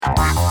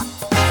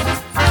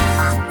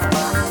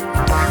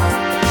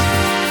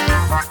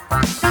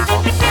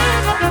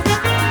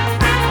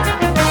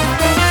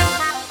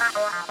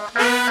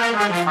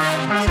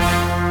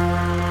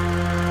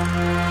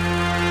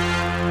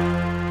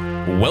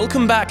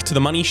back to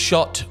The Money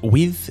Shot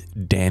with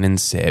Dan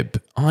and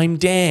Seb. I'm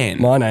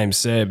Dan. My name's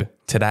Seb.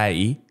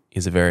 Today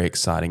is a very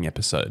exciting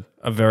episode.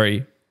 A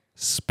very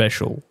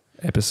special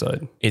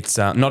episode. It's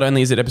not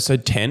only is it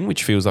episode 10,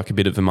 which feels like a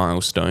bit of a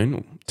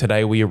milestone.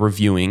 Today we are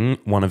reviewing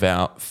one of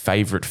our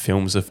favourite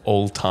films of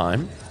all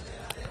time,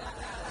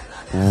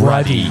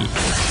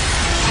 Radhe.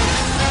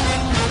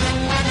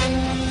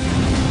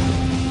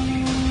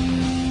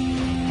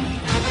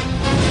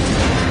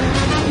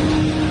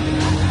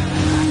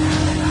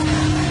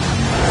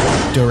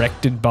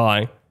 Directed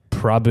by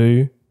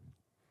Prabhu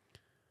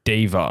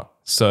Deva.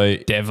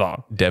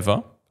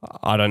 Deva.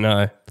 I don't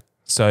know.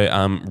 So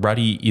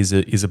Radhe is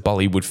a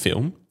Bollywood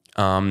film.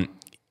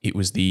 It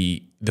was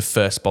the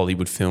first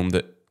Bollywood film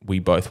that we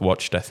both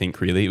watched, I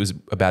think, really. It was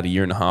about a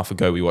year and a half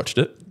ago we watched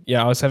it.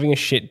 Yeah, I was having a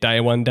shit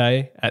day one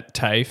day at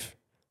TAFE.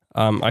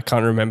 I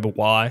can't remember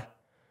why.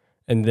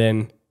 And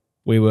then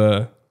we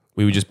were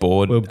just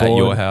bored, at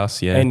your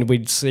house, yeah. And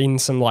we'd seen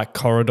some like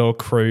corridor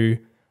crew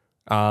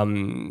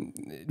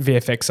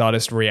VFX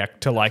artists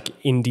react to like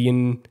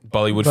Indian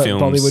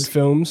Bollywood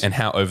films and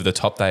how over the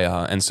top they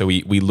are. And so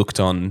we looked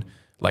on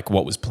like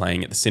what was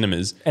playing at the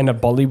cinemas. And a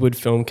Bollywood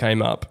film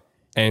came up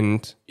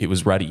and it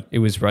was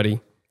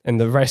Radhe.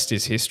 And the rest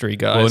is history,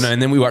 guys. Well, no, and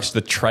then we watched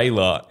the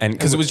trailer and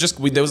because it was just,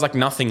 there was like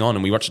nothing on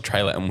and we watched the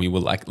trailer and we were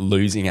like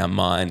losing our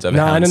minds over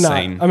how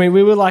insane. No. I mean,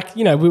 we were like,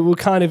 we were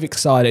kind of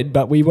excited,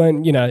 but we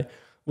weren't,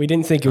 we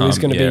didn't think it was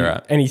going to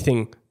be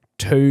anything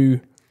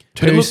too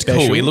it looked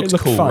special. cool. It looked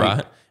cool, fun.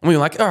 right? And we were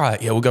like, all right,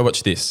 yeah, we'll go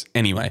watch this.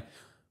 Anyway,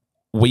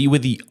 we were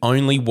the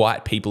only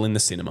white people in the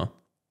cinema.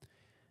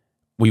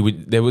 It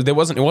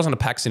wasn't a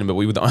packed cinema, but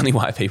we were the only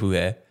white people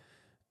there.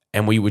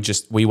 And we were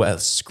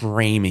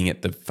screaming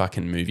at the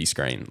fucking movie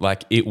screen.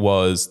 Like it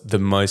was the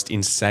most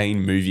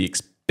insane movie.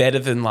 Better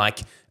than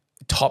like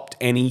topped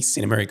any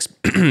cinema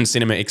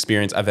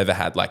experience I've ever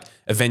had. Like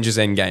Avengers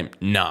Endgame,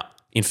 nah.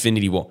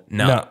 Infinity War,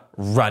 nah.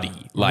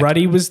 Radhe.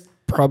 Radhe was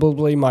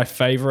probably my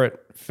favorite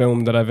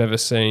film that I've ever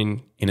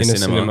seen in a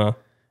cinema.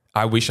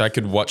 I wish I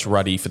could watch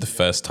Radhe for the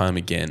first time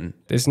again.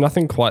 There's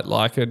nothing quite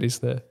like it, is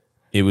there?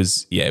 It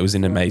was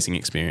an amazing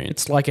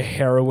experience. It's like a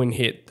heroin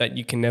hit that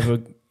you can never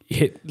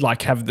hit,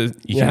 like have the...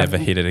 You can never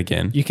hit it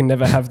again. You can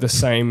never have the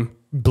same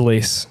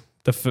bliss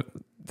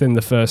than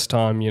the first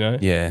time,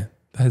 Yeah,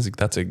 that's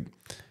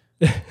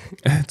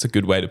a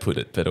good way to put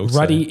it. But also...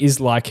 Radhe is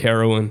like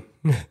heroin.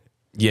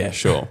 Yeah,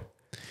 sure.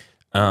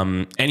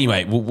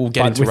 Anyway, we'll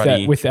get into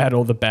Radhe. Without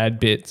all the bad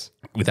bits.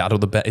 Without all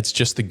the bad... It's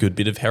just the good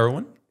bit of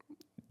heroin?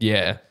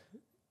 Yeah.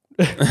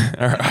 All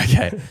right,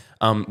 okay.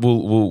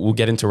 We'll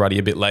get into Radhe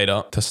a bit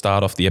later to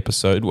start off the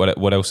episode.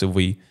 What else have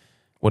we...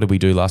 What did we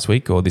do last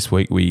week or this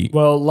week?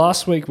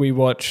 Last week we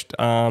watched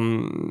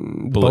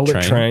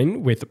Bullet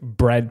Train with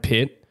Brad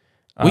Pitt.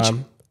 Which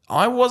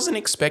I wasn't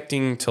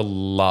expecting to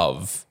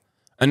love.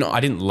 And no, I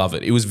didn't love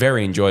it. It was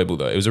very enjoyable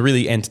though. It was a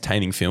really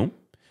entertaining film.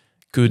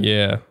 Good.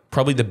 Yeah.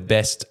 Probably the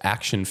best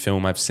action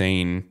film I've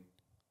seen,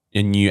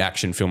 a new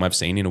action film I've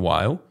seen in a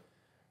while,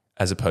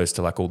 as opposed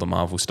to like all the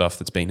Marvel stuff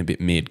that's been a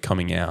bit mid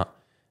coming out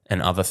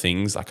and other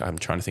things. Like I'm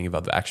trying to think of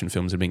other action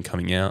films that have been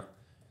coming out.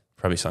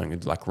 Probably something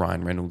with like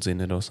Ryan Reynolds in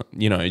it or something.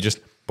 Just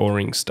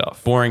boring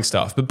stuff.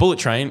 But Bullet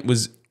Train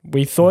was...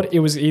 We thought it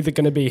was either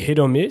going to be hit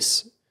or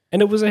miss,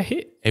 and it was a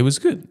hit. It was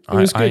good.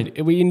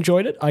 We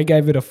enjoyed it. I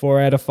gave it a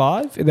 4 out of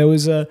 5. There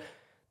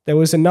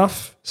was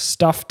enough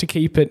stuff to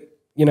keep it,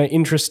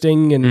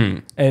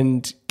 interesting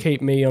and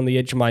keep me on the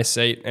edge of my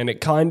seat. And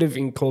it kind of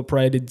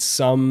incorporated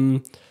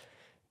some...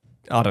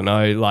 I don't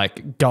know,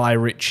 like Guy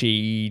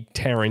Ritchie,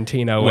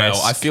 Tarantino. Well,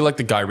 I feel like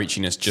the Guy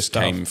Ritchie-ness just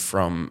came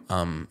from,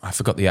 I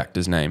forgot the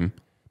actor's name,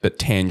 but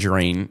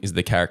Tangerine is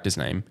the character's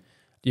name.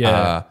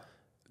 Yeah.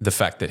 The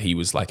fact that he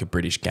was like a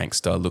British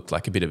gangster, looked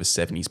like a bit of a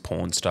 70s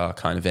porn star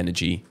kind of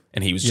energy,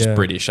 and he was just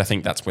British. I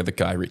think that's where the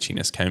Guy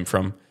Ritchie-ness came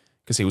from,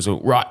 because he was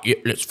all, right,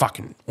 let's fuck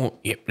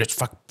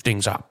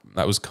things up.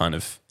 That was kind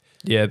of...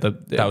 Yeah,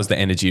 that was the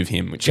energy of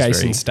him, which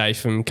Jason is very...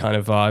 Statham kind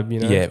of vibe,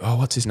 Yeah. Oh,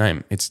 what's his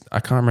name? I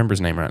can't remember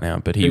his name right now,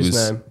 but he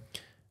was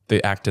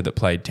the actor that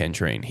played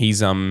Tangerine.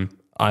 He's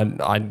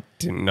I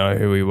didn't know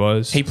who he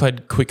was. He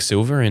played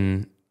Quicksilver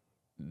in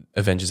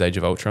Avengers: Age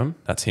of Ultron.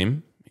 That's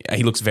him.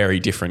 He looks very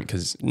different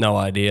because no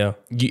idea.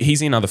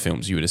 He's in other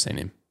films. You would have seen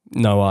him.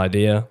 No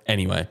idea.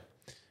 Anyway,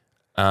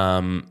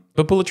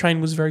 but Bullet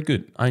Train was very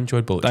good. I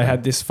enjoyed Bullet Train. They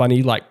had this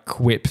funny like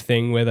quip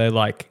thing where they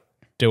like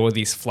do all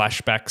these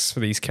flashbacks for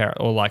these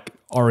or like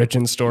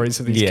origin stories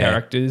of these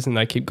characters, and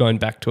they keep going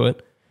back to it.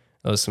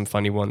 There was some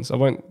funny ones. I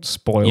won't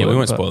spoil it. Yeah, we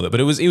won't spoil it,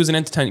 but it was an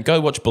entertaining. Go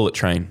watch Bullet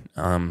Train.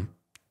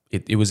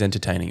 It was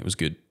entertaining. It was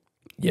good.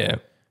 Yeah.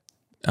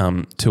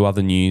 To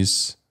other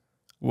news.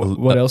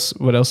 What else?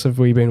 What else have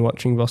we been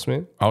watching,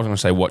 Bossman? I was going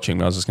to say watching,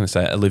 but I was just going to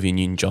say Olivia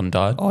Newton-John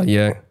died. Oh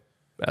yeah,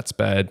 that's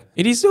bad.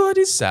 It is. It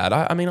is sad.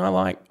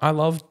 I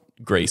loved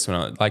Grease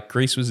when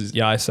Grease was.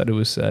 Yeah, I said it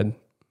was sad.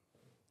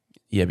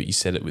 Yeah, but you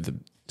said it with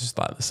just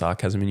like the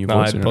sarcasm in your no,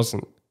 voice. No, it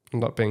wasn't. I'm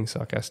not being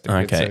sarcastic.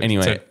 Okay.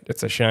 Anyway,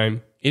 it's a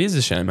shame. It is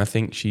a shame. I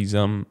think she's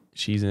a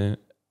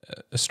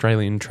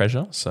Australian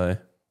treasure, so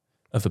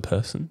of a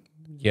person.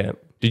 Yeah.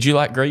 Did you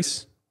like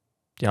Grease?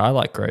 Yeah, I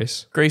like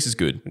Grease. Grease is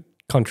good.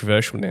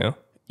 Controversial now.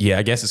 Yeah,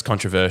 I guess it's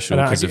controversial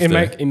And because of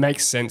it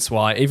makes sense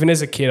why. Even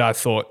as a kid, I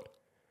thought,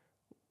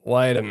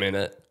 wait a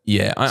minute.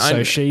 Yeah.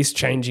 So she's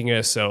changing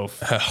herself.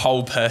 Her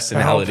whole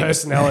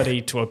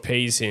personality. To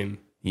appease him.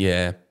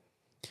 Yeah.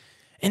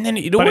 And then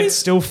But it's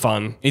still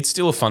fun. It's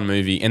still a fun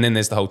movie. And then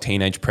there's the whole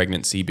teenage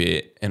pregnancy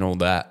bit and all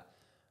that.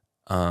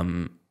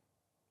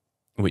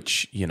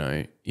 Which, you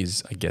know,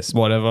 is, I guess...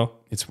 Whatever.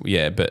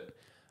 But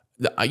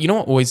you know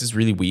what always is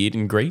really weird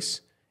in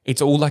Grease?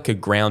 It's all like a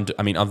ground...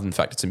 I mean, other than the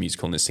fact it's a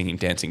musical and there's singing,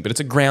 dancing, but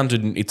it's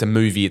it's a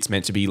movie. It's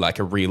meant to be like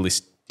a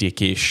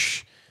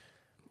realistic-ish...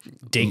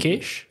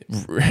 Dickish?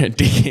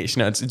 Dickish.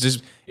 No,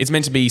 it's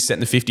meant to be set in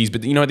the 50s,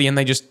 but you know, at the end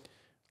they just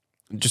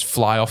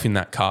fly off in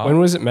that car. When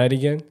was it made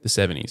again? The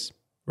 70s.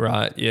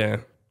 Right, yeah.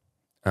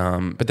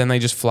 But then they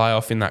just fly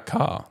off in that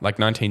car, like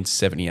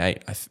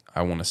 1978,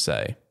 I want to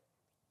say.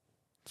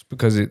 It's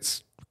because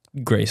it's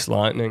Grease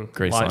lightning.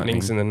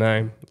 Lightning's in the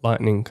name.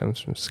 Lightning comes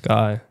from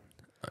sky.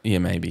 Yeah,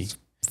 maybe.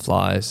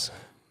 Flies.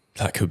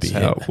 That could be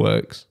That's how it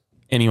works.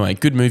 Anyway,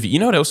 good movie. You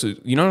know what else?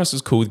 You know what else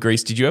was cool with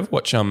Grease? Did you ever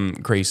watch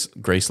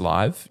Grease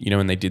Live? You know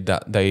when they did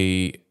that,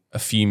 a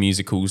few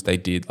musicals they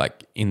did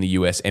like in the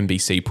US,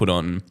 NBC put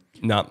on.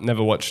 No,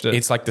 never watched it.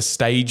 It's like the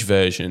stage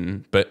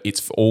version, but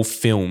it's all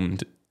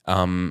filmed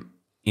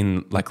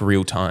in like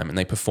real time, and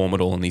they perform it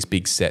all in these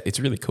big set. It's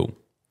really cool.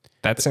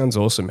 That sounds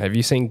awesome. Have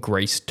you seen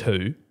Grease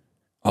 2?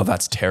 Oh,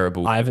 that's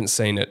terrible. I haven't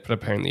seen it, but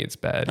apparently it's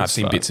bad. I've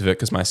seen bits of it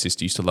because my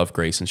sister used to love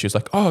Grease, and she was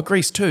like, "Oh,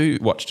 Grease 2."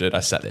 Watched it.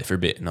 I sat there for a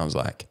bit, and I was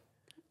like.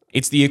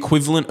 It's the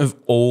equivalent of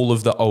all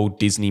of the old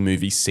Disney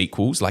movie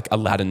sequels, like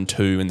Aladdin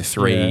 2 and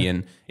 3,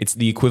 and it's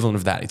the equivalent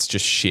of that. It's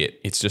just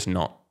shit. It's just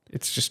not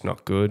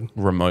good.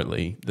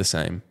 Remotely the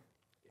same.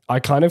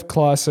 I kind of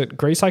class it,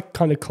 Grease, I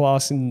kind of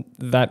class in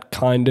that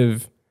kind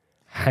of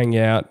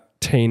hangout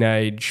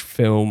teenage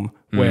film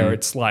where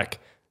it's like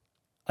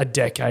a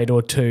decade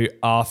or two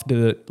after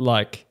the,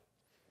 like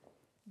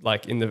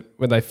when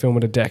they film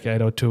it a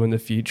decade or two in the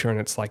future, and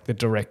it's like the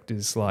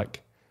director's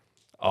like,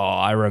 oh,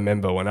 I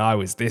remember when I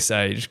was this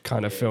age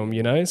kind of film,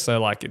 you know? So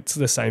like it's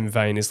the same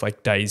vein as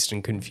like Dazed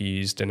and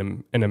Confused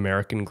and an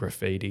American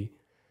Graffiti.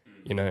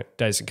 You know,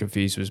 Dazed and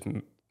Confused was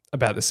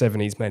about the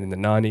 70s, made in the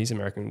 90s.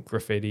 American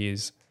Graffiti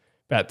is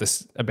about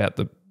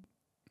the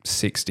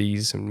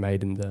 60s and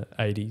made in the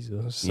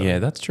 80s or so. Yeah,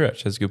 that's true.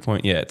 That's a good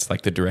point. Yeah, it's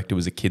like the director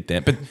was a kid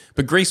then.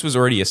 But Grease was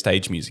already a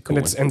stage musical.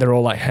 And they're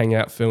all like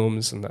hangout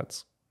films, and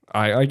that's...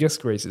 I guess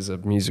Grease is a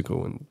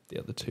musical and the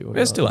other two are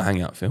It's still a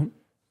hangout film,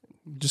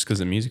 just because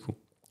it's a musical.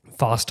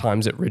 Fast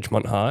Times at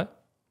Ridgemont High.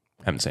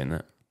 Haven't seen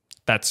that.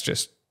 That's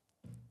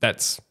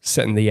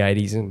set in the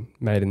 80s and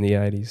made in the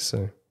 80s.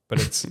 So,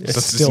 but it's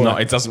still not.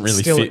 It doesn't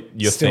really fit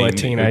your still theme. A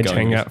teenage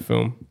hangout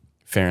film.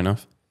 Fair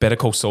enough. Better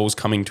Call Saul's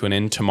coming to an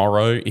end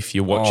tomorrow. If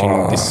you're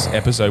watching this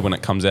episode when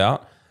it comes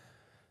out,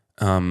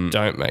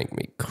 don't make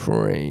me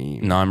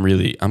cream. No,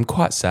 I'm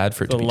quite sad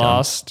for it to be the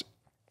last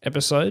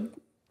episode,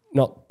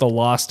 not the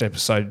last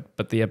episode,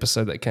 but the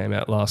episode that came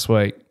out last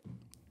week.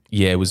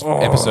 Yeah, it was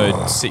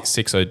episode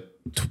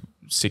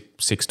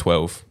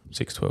 612.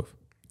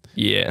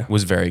 Yeah.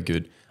 Was very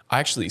good.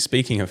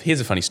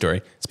 Here's a funny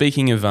story.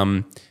 Speaking of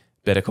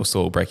Better Call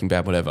Saul, Breaking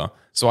Bad, whatever.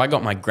 So I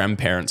got my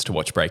grandparents to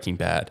watch Breaking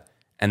Bad,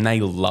 and they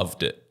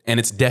loved it. And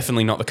it's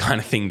definitely not the kind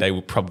of thing they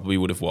probably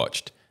would have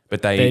watched.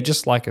 But they're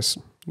just like a,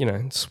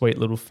 sweet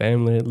little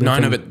family.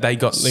 But they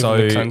got in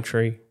the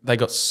country. They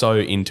got so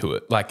into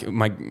it. Like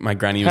my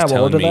granny was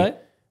telling me. How old are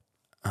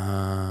they?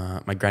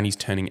 My granny's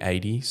turning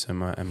 80, so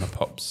my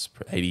pop's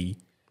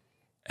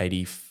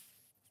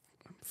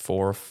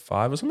 84 or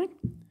 5 or something.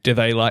 Do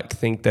they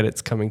think that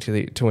it's coming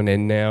to an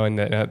end now, and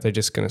that they're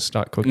just going to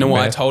start cooking? No,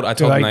 meth? I told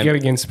Do them they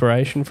get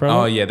inspiration from?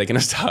 Oh it? yeah, they're going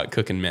to start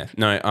cooking meth.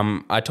 No,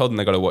 I told them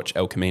they got to watch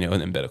El Camino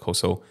and then Better Call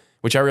Saul,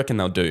 which I reckon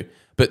they'll do.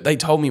 But they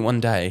told me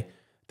one day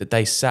that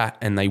they sat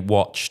and they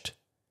watched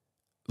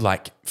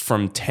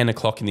from 10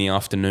 o'clock in the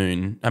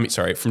afternoon.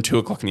 From 2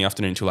 o'clock in the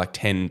afternoon till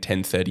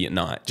 10:30 at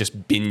night,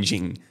 just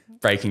binging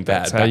Breaking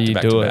Bad. That's how you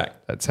do it.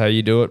 That's how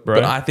you do it, bro.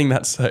 But I think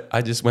that's so.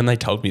 When they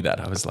told me that,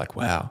 I was like,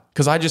 wow.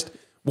 Because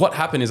what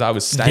happened is I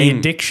was staying. The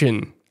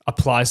addiction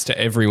applies to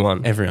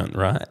everyone. Everyone,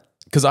 right?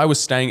 Because I was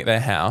staying at their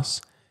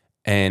house,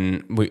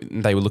 and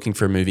they were looking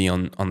for a movie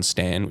on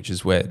Stan, which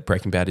is where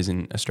Breaking Bad is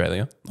in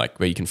Australia,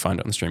 where you can find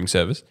it on the streaming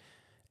service.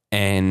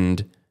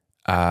 And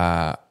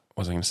what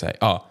was I going to say?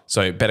 Oh,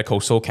 so Better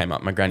Call Saul came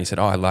up. My granny said,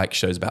 "Oh, I like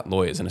shows about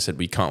lawyers," and I said,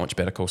 "We can't watch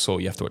Better Call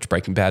Saul. You have to watch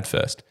Breaking Bad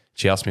first."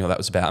 She asked me what that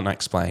was about, and I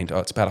explained,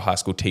 it's about a high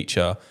school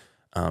teacher,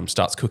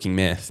 starts cooking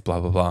meth, blah,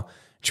 blah, blah.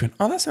 She went,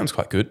 that sounds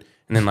quite good.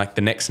 And then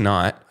the next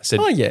night, I said,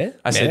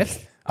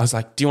 meth. I was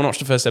like, do you want to watch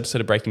the first episode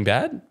of Breaking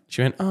Bad?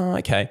 She went,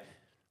 okay.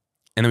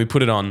 And then we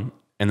put it on,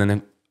 and then,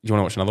 do you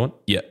want to watch another one?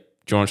 Yeah. Do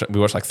you want to watch, we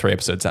watched 3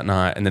 episodes that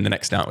night, and then the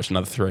next night watched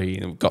another 3,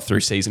 and we got through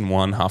season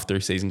 1, half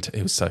through season 2.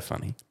 It was so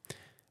funny.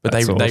 But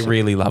they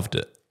really loved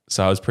it.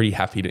 So I was pretty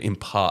happy to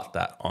impart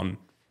that on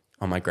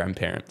my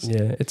grandparents.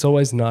 Yeah, it's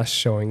always nice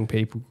showing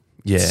people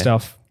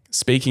stuff.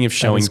 Speaking of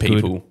showing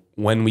people,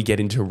 when we get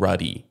into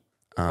Ruddy,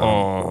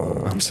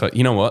 I'm sorry.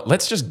 You know what?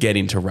 Let's just get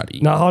into Ruddy.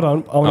 No, hold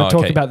on. I want to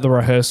talk okay. about the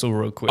rehearsal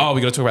real quick. Oh,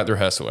 we got to talk about the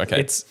rehearsal.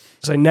 Okay.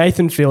 So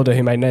Nathan Fielder,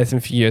 who made Nathan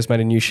for Years, made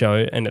a new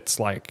show, and it's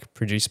like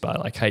produced by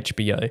like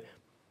HBO.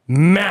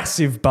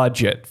 Massive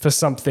budget for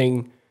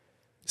something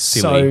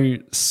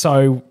Silly.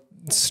 so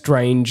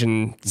strange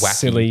and Wacky.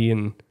 silly,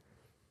 and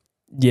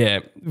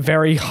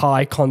very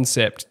high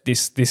concept.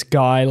 This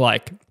guy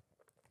like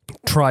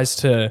tries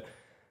to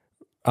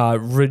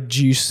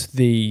reduce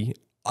the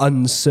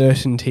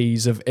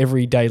uncertainties of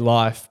everyday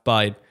life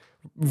by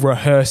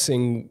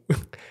rehearsing,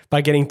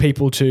 by getting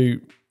people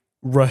to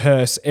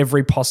rehearse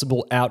every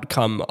possible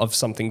outcome of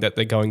something that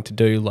they're going to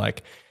do.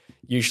 Like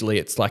usually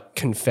it's like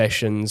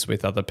confessions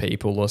with other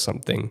people or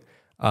something.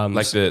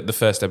 Like the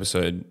first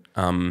episode,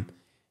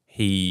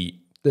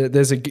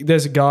 there's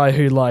a guy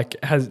who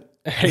like has,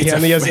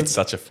 it's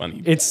such a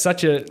funny. it's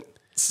such a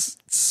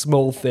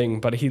small thing,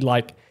 but he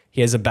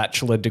has a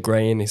bachelor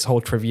degree and his whole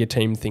trivia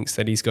team thinks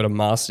that he's got a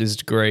master's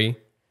degree,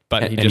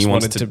 but he just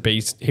wanted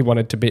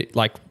to be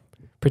like,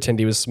 pretend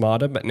he was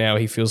smarter, but now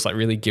he feels like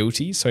really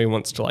guilty. So he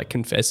wants to like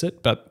confess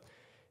it, but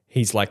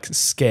he's like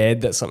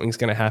scared that something's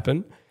going to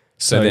happen.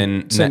 So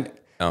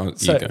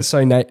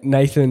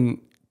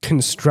Nathan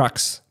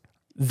constructs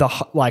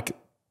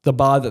the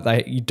bar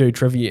that you do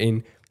trivia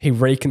in. He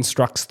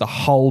reconstructs the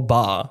whole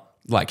bar.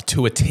 Like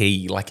to a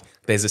T, like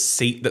there's a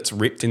seat that's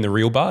ripped in the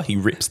real bar. He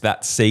rips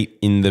that seat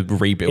in the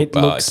rebuilt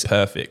bar. It's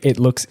perfect. It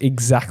looks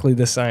exactly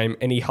the same.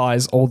 And he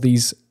hires all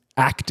these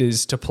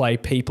actors to play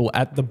people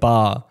at the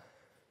bar.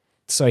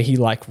 So he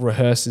like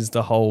rehearses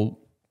the whole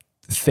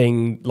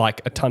thing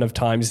like a ton of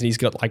times. And he's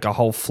got like a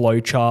whole flow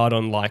chart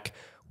on like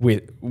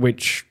with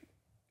which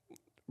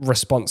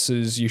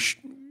responses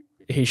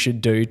he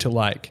should do to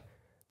like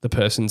the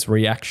person's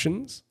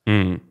reactions.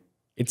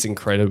 It's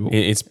incredible.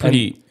 It's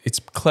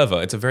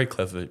clever. It's a very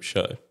clever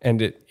show.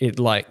 And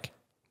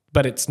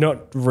but it's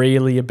not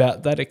really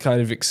about that. It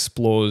kind of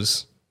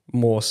explores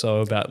more so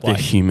about like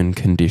the human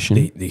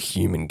condition. The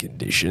human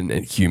condition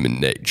and human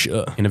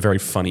nature. In a very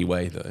funny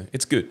way though.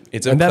 It's good.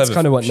 And that's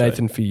kind of what show.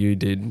 Nathan For You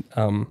did.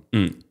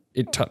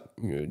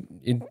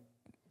 It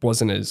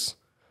wasn't as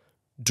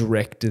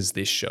direct as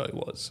this show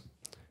was.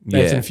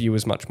 Nathan For You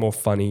was much more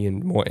funny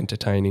and more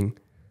entertaining.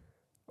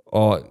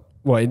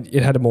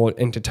 It had a more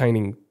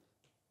entertaining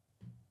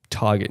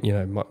target,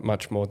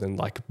 much more than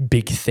like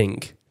big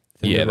think.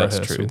 Yeah, that's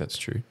true. That's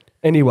true.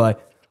 Anyway,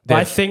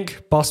 I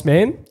think, boss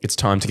man, it's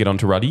time to get on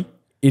to Ruddy.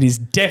 It is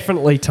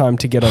definitely time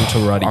to get on to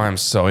Ruddy. I'm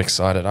so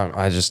excited.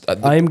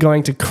 I am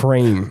going to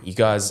cream. You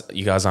guys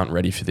aren't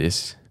ready for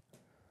this.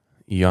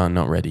 You are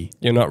not ready.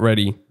 You're not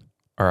ready.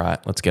 All right,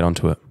 let's get on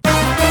to it.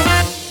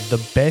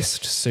 The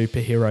best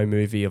superhero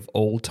movie of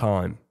all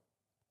time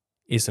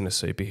isn't a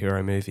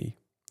superhero movie.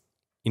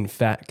 In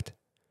fact,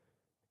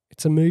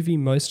 it's a movie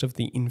most of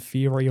the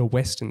inferior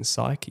Western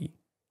psyche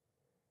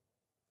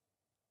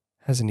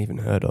hasn't even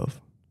heard of.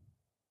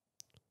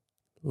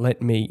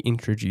 Let me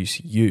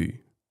introduce you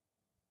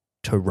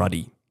to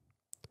Ruddy,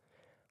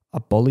 a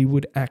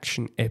Bollywood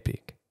action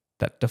epic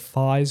that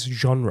defies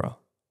genre,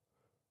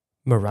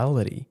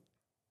 morality,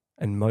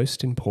 and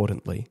most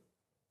importantly,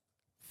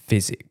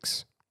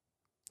 physics.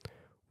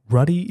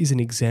 Ruddy is an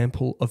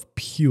example of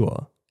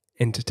pure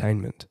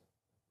entertainment.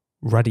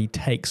 Ruddy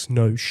takes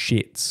no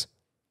shits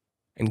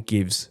and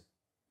gives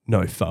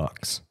no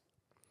fucks.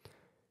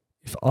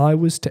 If I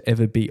was to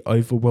ever be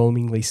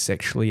overwhelmingly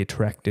sexually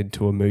attracted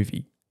to a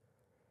movie,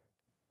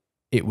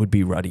 it would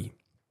be Ruddy.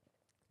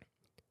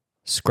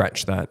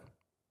 Scratch that.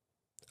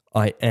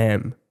 I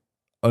am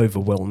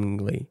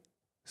overwhelmingly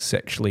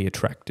sexually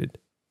attracted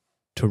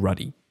to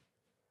Ruddy.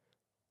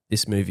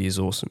 This movie is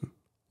awesome.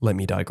 Let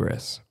me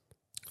digress.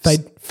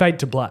 Fade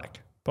to black,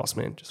 boss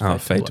man. Just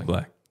fade to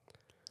black.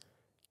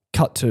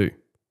 Cut to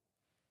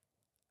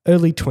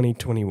early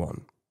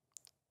 2021.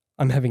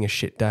 I'm having a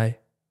shit day.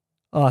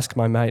 I ask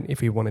my mate if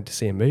he wanted to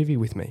see a movie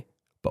with me,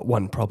 but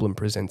one problem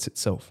presents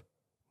itself.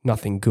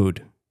 Nothing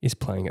good is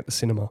playing at the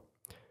cinema.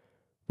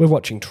 We're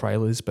watching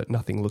trailers, but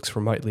nothing looks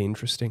remotely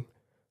interesting.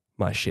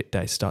 My shit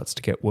day starts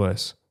to get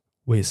worse.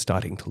 We're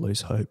starting to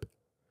lose hope.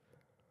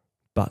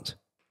 But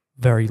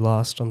very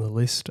last on the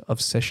list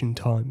of session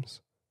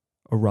times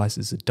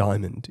arises a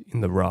diamond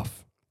in the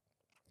rough.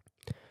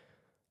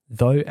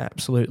 Though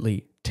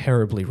absolutely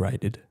terribly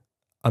rated,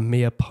 a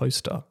mere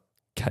poster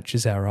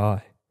catches our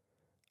eye.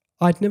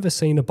 I'd never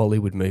seen a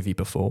Bollywood movie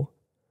before.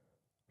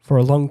 For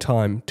a long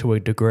time, to a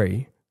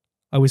degree,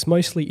 I was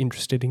mostly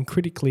interested in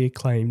critically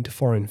acclaimed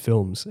foreign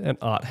films and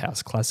art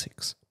house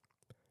classics.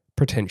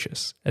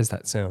 Pretentious as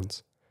that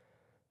sounds.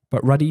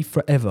 But Ruddy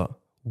forever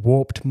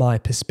warped my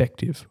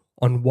perspective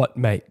on what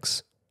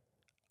makes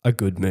a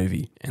good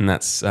movie. And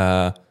that's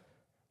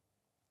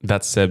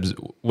Seb's.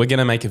 We're going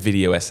to make a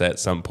video essay at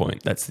some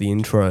point. That's the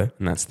intro.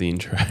 And that's the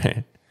intro.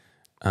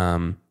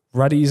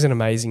 Ruddy is an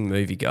amazing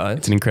movie, guys.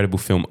 It's an incredible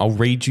film. I'll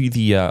read you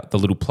the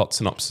little plot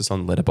synopsis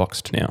on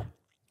Letterboxd now.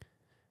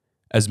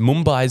 As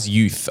Mumbai's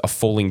youth are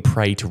falling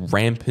prey to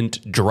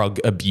rampant drug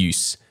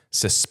abuse,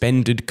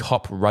 suspended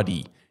cop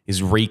Ruddy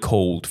is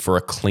recalled for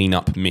a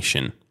cleanup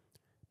mission.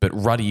 but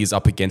Ruddy is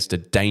up against a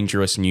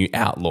dangerous new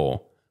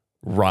outlaw,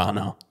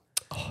 Rana,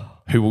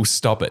 who will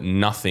stop at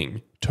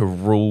nothing to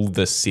rule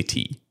the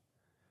city.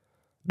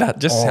 That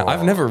just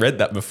I've never read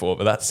that before,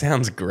 but that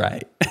sounds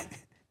great.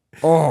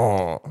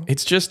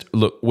 It's just,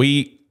 look,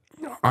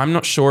 I'm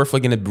not sure if we're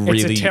going to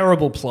really... It's a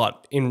terrible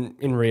plot in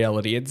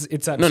reality.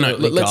 It's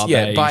absolutely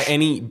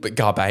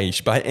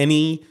garbage. By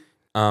any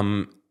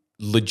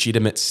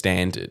legitimate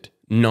standard,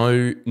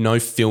 no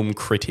film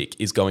critic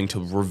is going to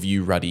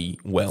review Ruddy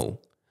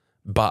well.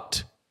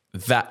 But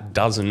that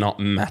does not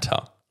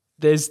matter.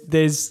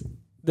 There's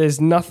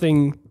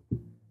nothing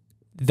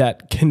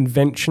that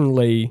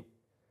conventionally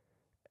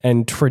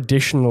and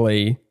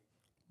traditionally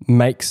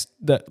makes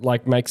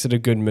it a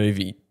good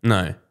movie.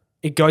 No.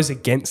 It goes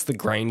against the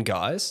grain,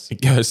 guys.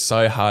 It goes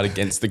so hard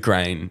against the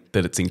grain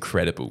that it's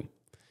incredible.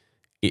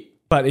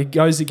 But it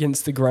goes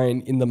against the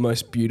grain in the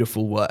most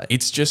beautiful way.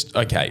 It's just,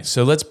 okay,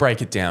 so let's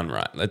break it down,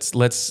 right?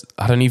 Let's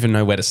I don't even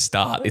know where to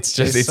start. It's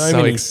just, There's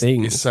so many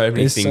things. There's so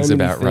many things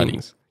about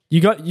Ruddy.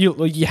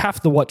 You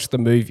have to watch the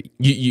movie.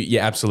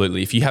 Yeah,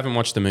 absolutely. If you haven't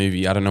watched the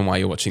movie, I don't know why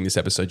you're watching this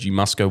episode. You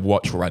must go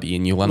watch Ruddy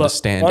and you'll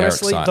understand our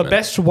excitement. The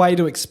best way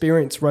to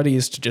experience Ruddy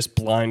is to just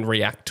blind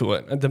react to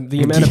it.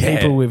 The amount of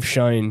people we've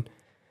shown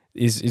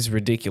is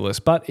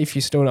ridiculous. But if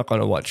you're still not going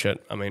to watch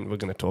it, I mean, we're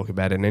going to talk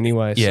about it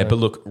anyway. Yeah, but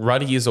look,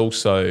 Ruddy is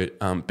also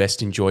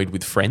best enjoyed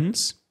with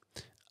friends,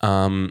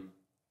 and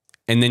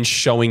then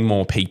showing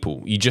more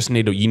people. You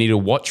need to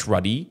watch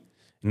Ruddy.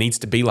 It needs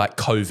to be like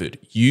COVID.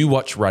 You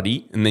watch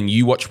Ruddy, and then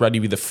you watch Ruddy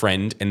with a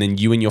friend, and then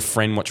you and your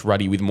friend watch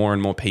Ruddy with more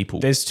and more people.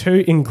 There's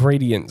 2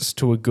 ingredients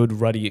to a good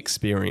Ruddy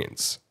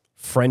experience: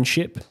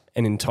 friendship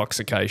and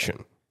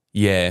intoxication.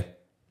 Yeah.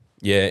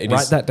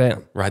 Write that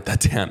down. Write that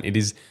down. It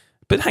is.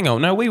 But hang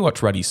on, no, we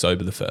watched Ruddy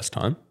sober the first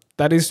time.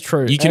 That is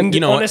true.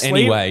 Honestly,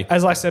 anyway.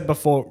 As I said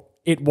before,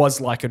 it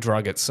was like a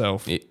drug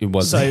itself. It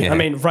was. So, yeah. I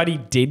mean, Ruddy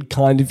did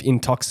kind of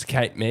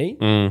intoxicate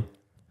me.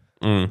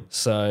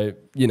 So,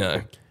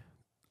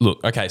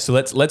 Look, okay, so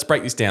let's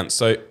break this down.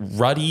 So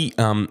Ruddy,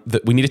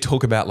 we need to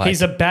talk about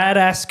he's a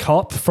badass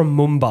cop from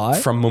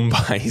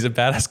Mumbai. He's a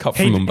badass cop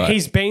from Mumbai.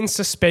 He's been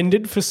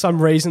suspended for some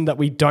reason that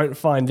we don't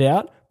find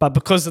out, but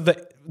because of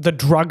the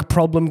drug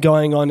problem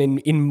going on in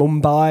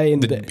Mumbai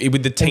and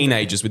with the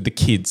teenagers, with the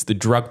kids, the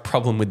drug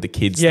problem with the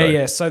kids.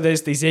 Yeah. So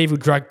there's these evil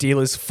drug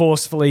dealers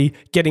forcefully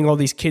getting all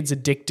these kids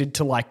addicted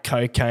to like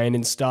cocaine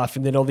and stuff,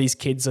 and then all these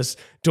kids are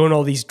doing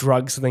all these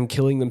drugs and then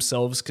killing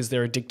themselves because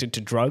they're addicted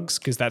to drugs,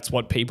 because that's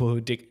what people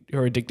who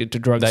are addicted to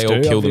drugs they do.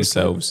 all kill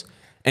themselves.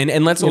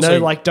 And let's also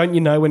don't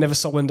you know, whenever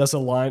someone does a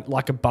line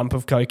like a bump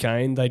of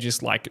cocaine, they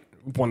just like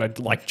want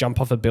to like jump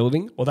off a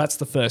building? Well, that's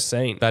the first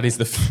scene. That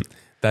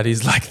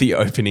is like the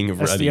opening of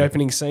Ruddy. That's the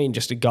opening scene.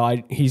 Just a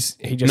guy.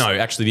 No,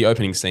 actually, the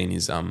opening scene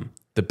is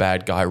the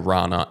bad guy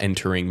Rana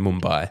entering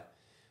Mumbai,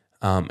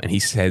 and he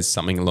says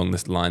something along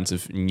the lines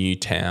of "new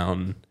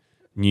town,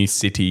 new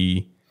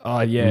city." Oh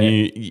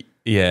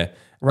yeah,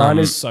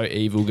 Rana's so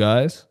evil,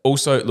 guys.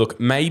 Also, look,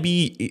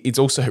 maybe it's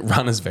also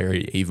Rana's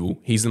very evil.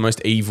 He's the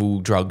most evil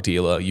drug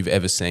dealer you've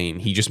ever seen.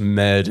 He just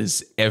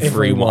murders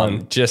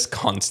everyone.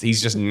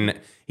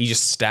 He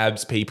just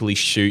stabs people, he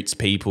shoots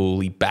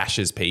people, he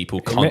bashes people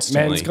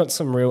constantly. Man's got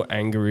some real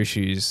anger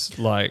issues.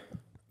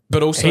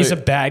 But also, he's a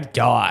bad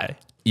guy.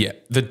 Yeah.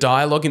 The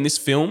dialogue in this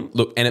film,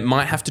 look, and it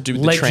might have to do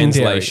with the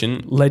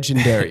translation.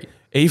 Legendary.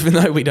 Even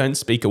though we don't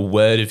speak a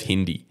word of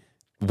Hindi,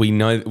 we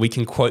know we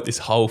can quote this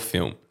whole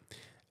film.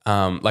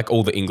 Like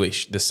all the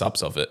English, the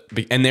subs of it.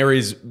 And there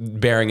is,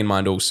 bearing in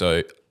mind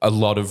also, a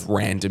lot of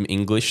random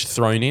English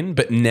thrown in,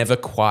 but never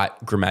quite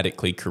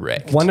grammatically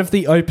correct. One of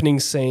the opening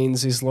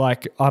scenes is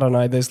like, I don't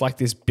know, there's like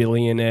this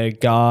billionaire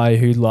guy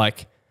who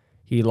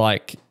he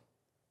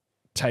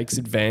takes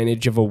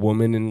advantage of a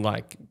woman and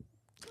like,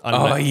 I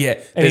don't know.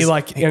 Yeah. And he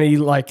I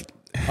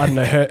don't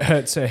know,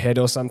 hurts her head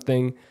or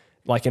something,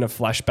 like in a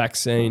flashback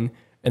scene.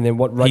 And then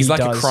what Ruddy does... He's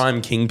like a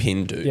crime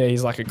kingpin dude. Yeah,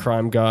 he's like a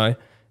crime guy.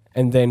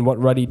 And then what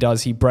Ruddy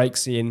does, he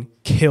breaks in,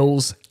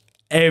 kills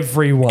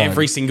everyone.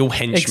 Every single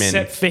henchman.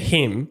 Except for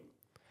him.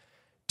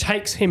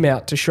 Takes him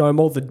out to show him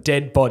all the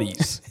dead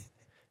bodies.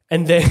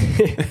 And then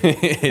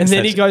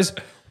he goes,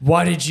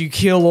 "Why did you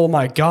kill all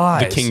my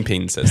guys?" The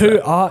kingpin says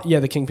that.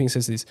 The kingpin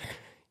says this.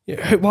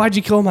 "Why did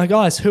you kill all my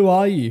guys? Who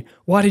are you?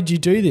 Why did you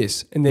do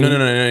this?" And then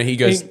No. He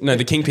goes,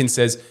 the kingpin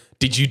says,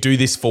 "Did you do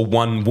this for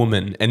one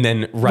woman?" And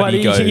then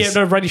Ruddy goes...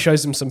 Ruddy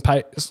shows him some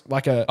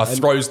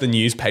throws the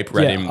newspaper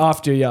at him.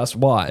 After he asks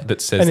why.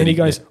 That says and then he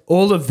goes,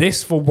 "All of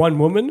this for one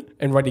woman?"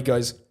 And Ruddy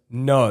goes,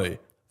 "No,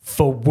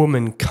 for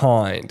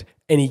womankind."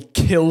 And he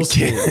kills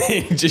him.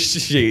 He just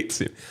shoots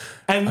him.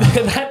 And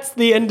that's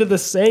the end of the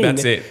scene.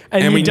 That's it.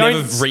 And we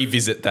never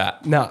revisit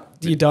that. No,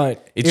 you don't.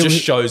 It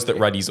just shows that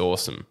Ruddy's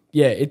awesome.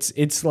 Yeah,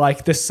 it's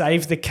like the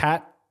save the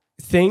cat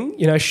thing,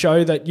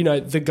 show that,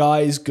 the guy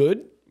is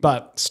good.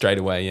 But straight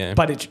away, yeah.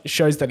 But it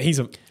shows that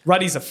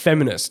Ruddy's a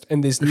feminist,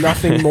 and there's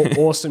nothing more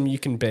awesome you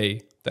can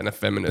be than a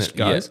feminist,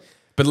 guys. Yeah.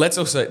 But let's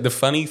also, the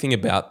funny thing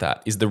about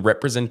that is the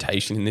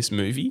representation in this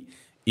movie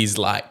is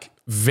like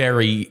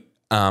very,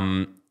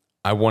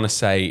 I want to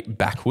say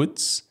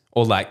backwards,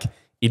 or like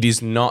it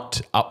is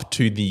not up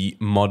to the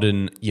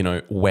modern,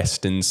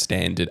 Western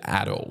standard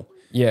at all.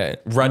 Yeah.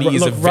 Ruddy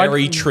is a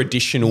very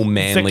traditional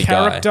manly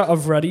guy. The character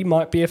of Ruddy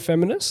might be a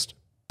feminist,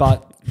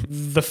 but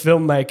the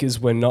filmmakers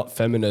were not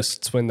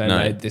feminists when they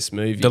made this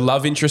movie. The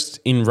love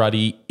interest in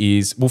Ruddy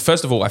is, well,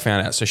 first of all, I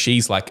found out. So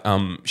she's like,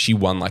 she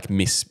won like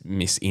Miss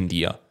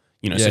India,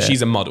 so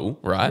she's a model,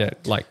 right? Yeah,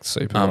 like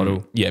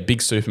supermodel. Big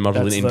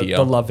supermodel in India.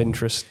 The love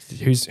interest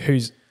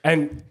who's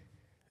and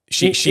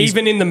she's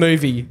even in the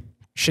movie,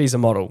 she's a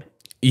model.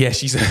 Yeah,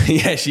 she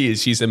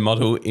is. She's a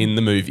model in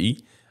the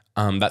movie.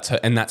 That's her,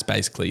 and that's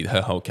basically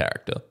her whole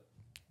character.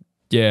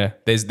 Yeah,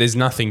 there's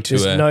nothing to her.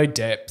 There's no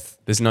depth.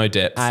 There's no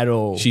depth at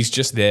all. She's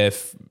just there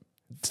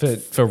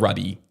for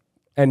Ruddy,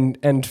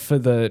 and for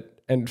the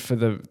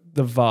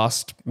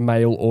vast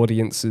male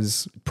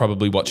audiences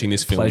probably watching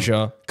this film.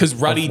 Pleasure, because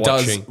Ruddy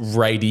does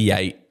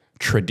radiate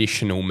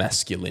traditional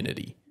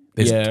masculinity.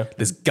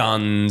 There's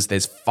guns,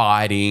 there's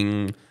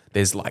fighting,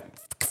 there's like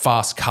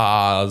fast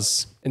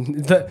cars,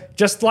 and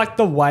just like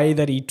the way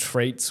that he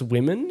treats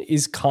women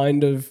is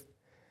kind of.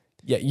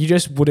 Yeah, you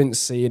just wouldn't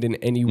see it in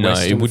any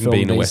Western film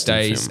be in a these Western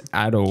days film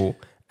at all.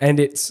 And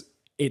it's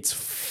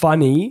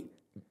funny,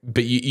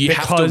 but you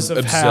have to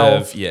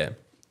observe.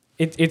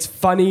 It's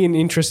funny and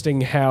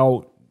interesting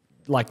how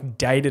like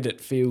dated it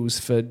feels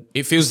for.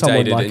 It feels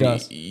someone dated, like and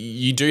us.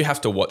 You do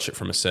have to watch it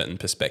from a certain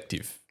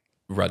perspective,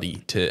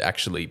 Ruddy, to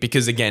actually,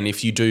 because again,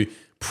 if you do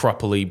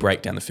properly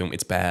break down the film,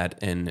 it's bad,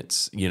 and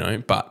it's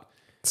but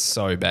it's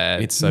so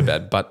bad. It's so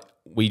bad, but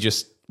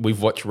we've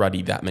watched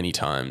Ruddy that many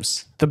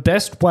times. The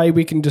best way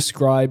we can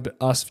describe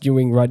us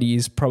viewing Ruddy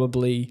is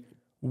probably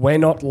we're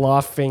not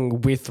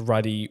laughing with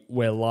Ruddy,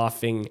 we're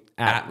laughing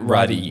at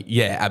Ruddy.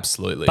 Yeah,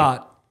 absolutely.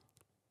 But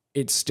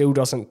it still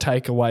doesn't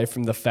take away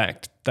from the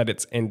fact that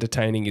it's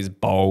entertaining as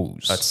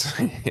balls. That's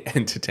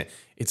entertaining.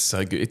 It's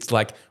so good. It's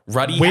like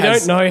Ruddy We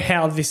don't know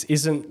how this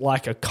isn't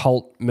like a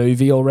cult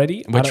movie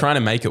already. We're trying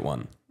to make it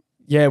one.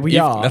 Yeah, we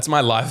are. That's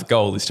my life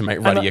goal, is to make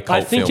Ruddy a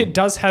cult film. I think it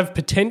does have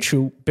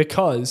potential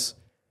because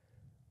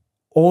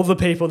all the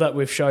people that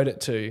we've showed it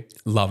to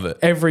love it.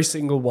 Every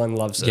single one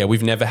loves it. Yeah,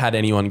 we've never had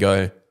anyone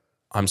go,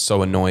 I'm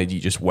so annoyed you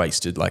just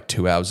wasted like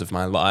 2 hours of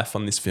my life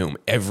on this film.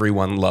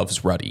 Everyone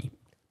loves Ruddy.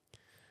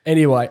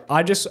 Anyway,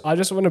 I just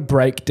want to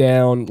break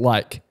down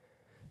like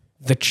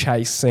the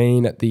chase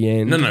scene at the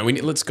end. No,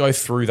 let's go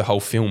through the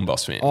whole film,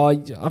 boss man. We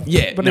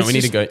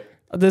need to go.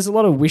 There's a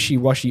lot of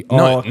wishy-washy. There's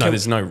no all right,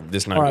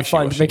 wishy-washy.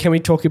 fine. But can we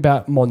talk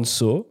about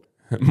Mansoor?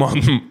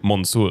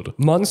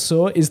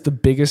 Mansoor is the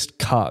biggest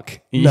cuck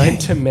known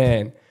to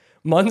man.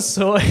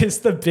 Mansoor is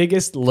the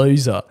biggest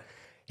loser.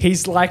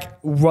 He's like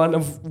one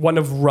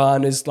of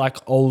Rana's like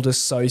old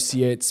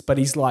associates, but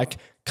he's like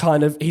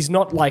he's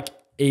not like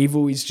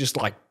evil. He's just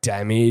like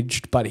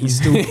damaged, but he's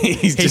still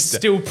he's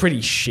still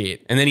pretty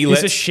shit. And then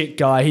he's a shit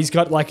guy. He's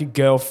got like a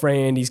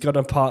girlfriend. He's got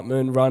an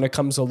apartment. Rana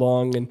comes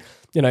along and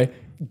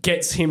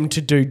gets him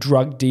to do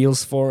drug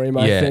deals for him.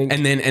 I think.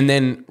 And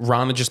then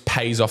Rana just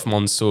pays off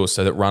Mansoor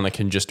so that Rana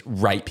can just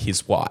rape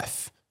his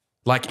wife.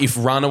 Like if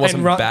Rana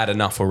wasn't bad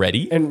enough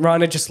already, and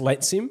Rana just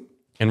lets him.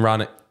 And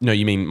Rana, no,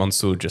 you mean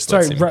Mansoor just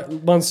lets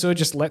him. Mansoor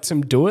just lets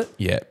him do it.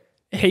 Yeah,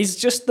 he's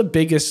just the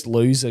biggest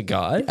loser,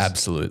 guys.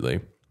 Absolutely.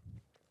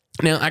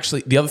 Now,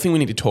 actually, the other thing we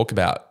need to talk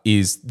about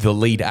is the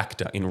lead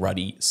actor in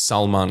Ruddy,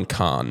 Salman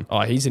Khan.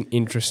 Oh, he's an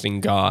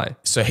interesting guy.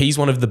 So he's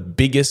one of the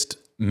biggest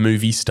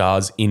movie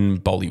stars in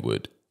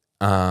Bollywood.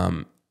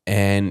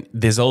 And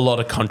there's a lot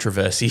of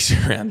controversy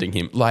surrounding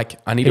him. Like,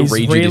 I need to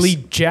read you this. He's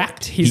really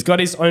jacked. He's got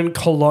his own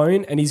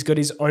cologne and he's got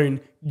his own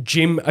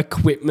gym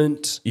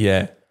equipment.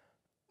 Yeah.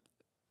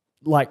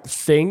 Like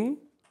thing.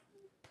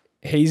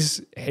 He's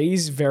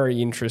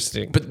very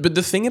interesting. But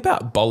the thing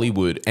about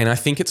Bollywood, and I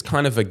think it's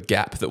kind of a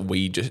gap that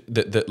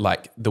that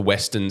like the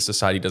Western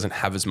society doesn't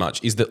have as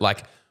much, is that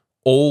like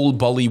all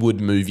Bollywood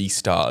movie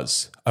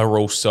stars are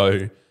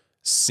also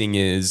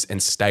singers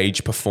and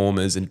stage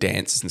performers and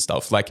dancers and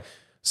stuff. Like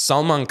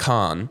Salman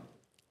Khan,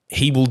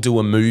 he will do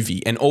a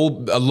movie, and a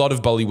lot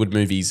of Bollywood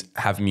movies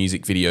have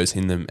music videos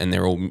in them, and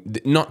they're all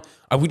not.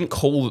 I wouldn't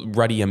call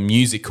Ruddy a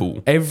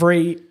musical.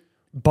 Every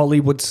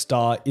Bollywood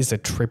star is a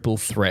triple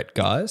threat,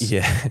 guys.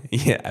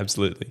 Yeah,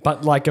 absolutely.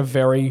 But like a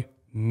very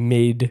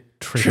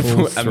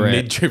mid-triple threat. A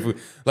mid-triple.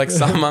 Like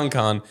Salman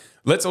Khan,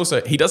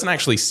 he doesn't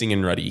actually sing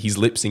in Ruddy. He's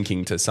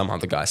lip-syncing to some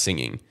other guy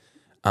singing.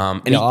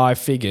 I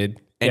figured.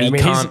 And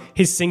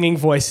his singing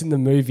voice in the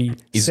movie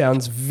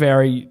sounds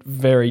very,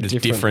 very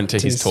different to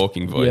his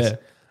talking voice.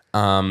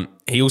 Yeah.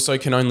 He also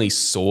can only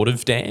sort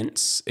of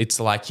dance. It's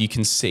like you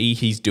can see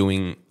he's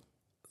doing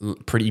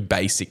pretty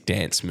basic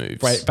dance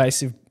moves. Right,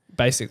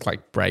 basic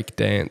like break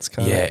dance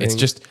kind of thing. Yeah, it's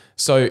just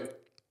so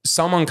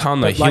Salman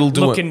Khan though, he'll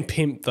do looking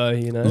pimp though,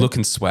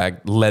 looking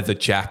swag, leather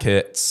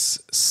jackets,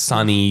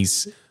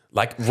 sunnies.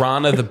 Like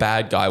Rana, the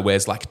bad guy,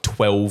 wears like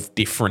 12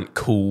 different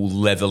cool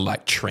leather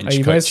like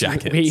trench coat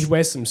jackets. He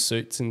wears some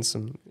suits and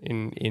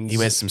he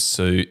wears some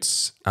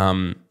suits.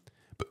 Anyway,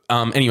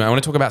 I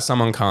want to talk about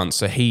Salman Khan.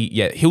 So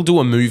he'll do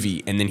a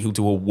movie and then he'll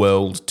do a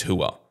world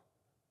tour,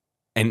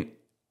 and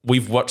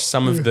we've watched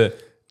some of the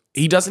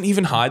He doesn't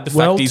even hide the fact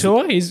World he's...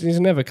 tour? He's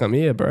never come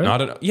here, bro. I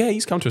don't know. Yeah,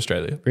 he's come to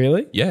Australia.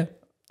 Really? Yeah.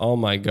 Oh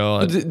my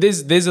God.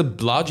 There's a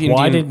large Indian...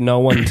 Why did no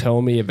one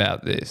tell me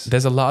about this?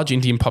 There's a large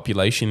Indian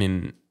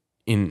population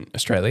in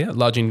Australia, a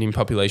large Indian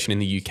population in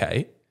the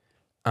UK.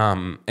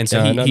 And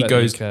so he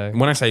goes...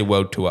 When I say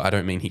world tour, I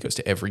don't mean he goes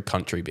to every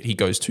country, but he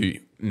goes to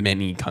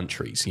many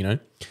countries, you know?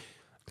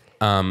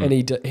 And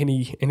he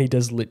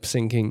does lip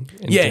syncing.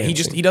 Yeah,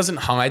 dancing. He doesn't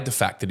hide the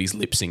fact that he's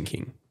lip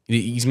syncing.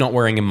 He's not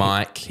wearing a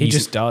mic. He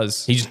just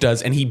does. He just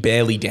does, and he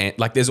barely dance.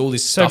 Like there's all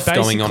this stuff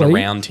going on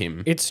around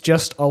him. It's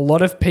just a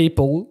lot of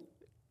people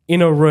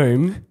in a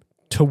room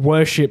to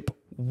worship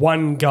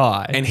one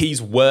guy. And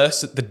he's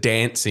worse at the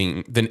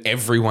dancing than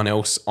everyone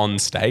else on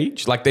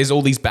stage. Like there's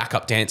all these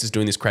backup dancers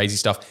doing this crazy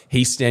stuff.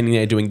 He's standing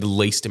there doing the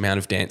least amount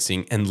of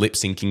dancing and lip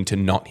syncing to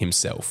not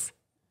himself.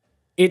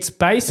 It's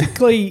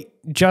basically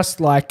just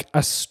like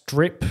a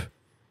strip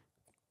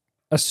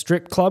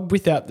club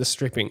without the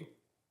stripping.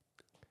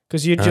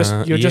 Because you're just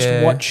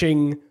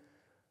watching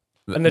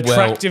an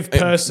attractive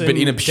person, but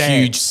in a dance.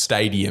 huge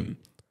stadium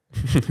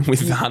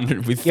with thousands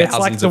of people. It's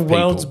like the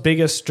world's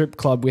biggest strip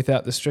club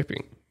without the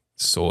stripping.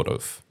 Sort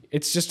of.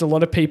 It's just a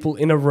lot of people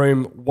in a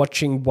room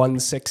watching one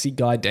sexy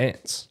guy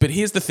dance. But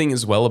here's the thing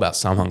as well about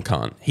Salman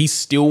Khan. He's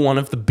still one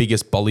of the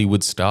biggest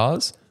Bollywood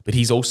stars, but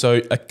he's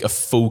also a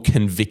full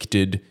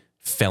convicted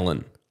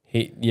felon.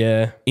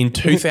 In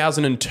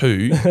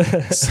 2002,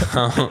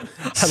 I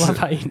love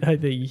how you know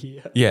the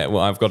year. Yeah,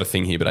 well, I've got a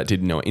thing here, but I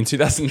didn't know it. In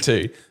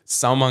 2002,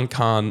 Salman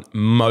Khan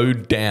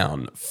mowed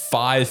down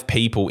 5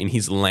 people in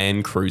his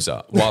Land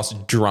Cruiser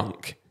whilst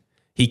drunk.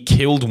 He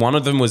killed one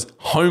of them was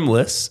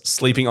homeless,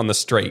 sleeping on the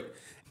street,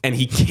 and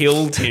he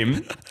killed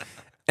him.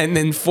 And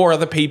then 4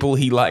 other people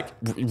he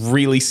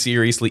really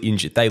seriously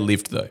injured. They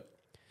lived though.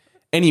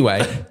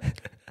 Anyway,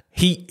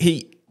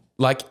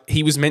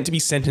 he was meant to be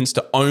sentenced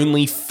to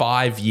only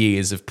 5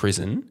 years of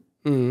prison,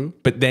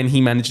 but then he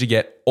managed to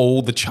get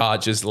all the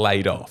charges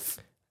laid off.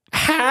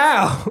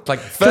 How? Like,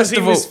 first of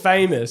all, he was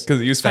famous. Because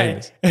he was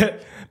famous.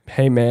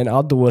 Hey man,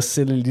 I'll do a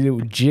silly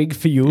little jig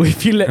for you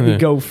if you let me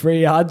go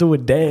free. I'll do a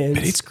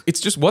dance. But it's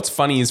just what's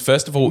funny is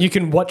first of all, you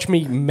can watch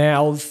me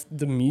mouth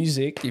the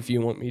music if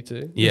you want me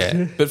to.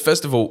 Yeah, but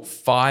first of all,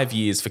 5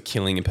 years for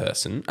killing a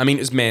person. I mean,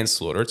 it was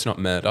manslaughter. It's not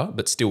murder,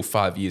 but still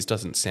 5 years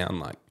doesn't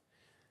sound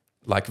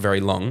like very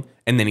long,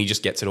 and then he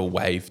just gets it all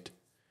waived.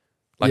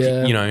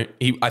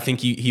 I think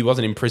he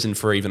wasn't in prison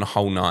for even a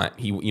whole night.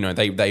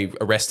 They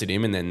arrested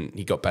him and then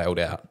he got bailed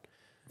out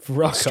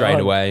straight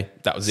away.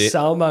 That was it.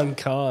 Salman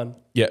Khan.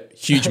 Yeah,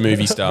 huge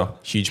movie star.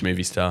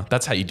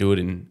 That's how you do it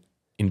in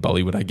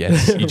Bollywood, I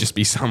guess. You just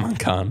be Salman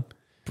Khan,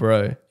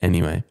 bro.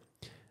 Anyway,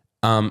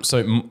 we got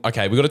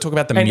to talk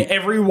about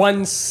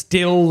everyone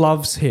still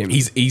loves him.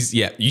 He's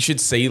you should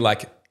see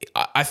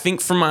I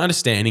think from my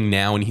understanding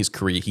now in his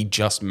career, he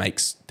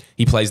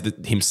plays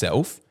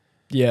himself.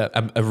 Yeah.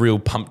 A real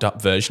pumped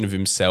up version of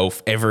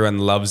himself. Everyone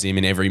loves him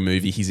in every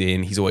movie he's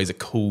in. He's always a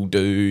cool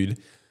dude.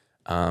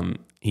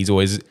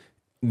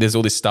 There's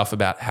all this stuff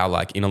about how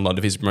in a lot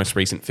of his most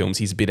recent films,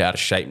 he's a bit out of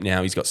shape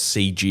now. He's got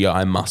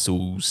CGI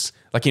muscles.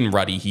 Like in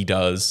Radhe, he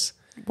does.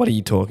 What are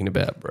you talking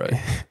about, bro?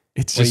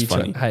 It's just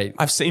funny. Hey,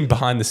 I've seen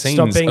behind the scenes.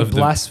 Stop being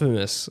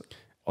blasphemous.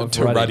 To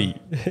Radhe.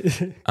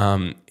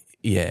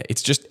 Yeah,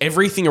 it's just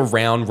everything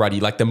around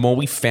Radhe. Like the more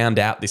we found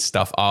out this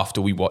stuff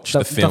after we watched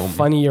the film, the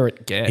funnier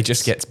it gets. It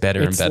just gets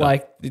better and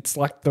better. It's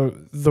like the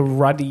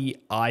Radhe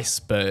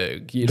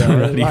iceberg, you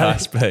know.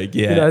 Iceberg,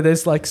 yeah. You know,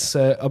 there's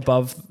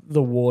above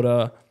the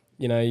water,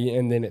 you know,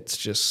 and then it's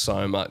just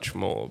so much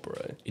more, bro.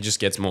 It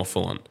just gets more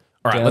full on.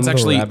 All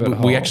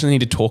right, we actually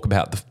need to talk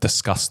about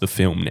discuss the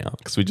film now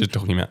because we're just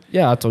talking about.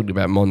 Yeah, I talked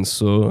about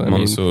Mansoor.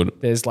 Mansoor.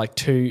 There's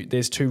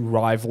two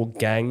rival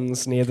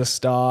gangs near the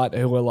start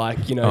who are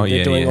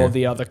they're doing all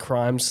the other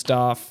crime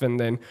stuff, and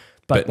then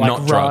but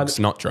not drugs.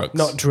 Not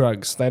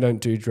drugs. They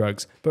don't do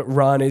drugs. But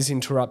Rana's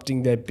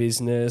interrupting their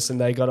business, and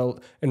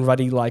and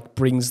Radhe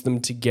brings them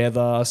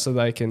together so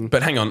they can.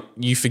 But hang on,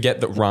 you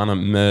forget that Rana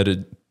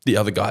murdered the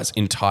other guy's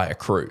entire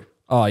crew.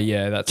 Oh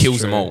yeah, that's kills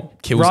true. them all.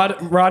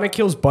 Rana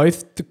kills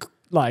both.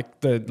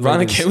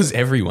 Rana kills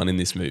everyone in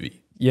this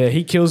movie. Yeah,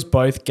 he kills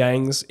both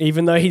gangs,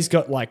 even though he's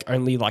got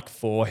only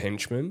 4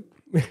 henchmen.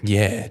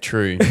 Yeah,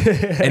 true.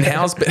 And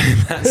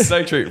that's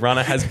so true.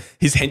 Rana has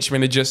his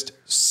henchmen are just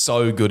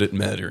so good at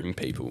murdering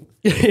people.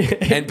 His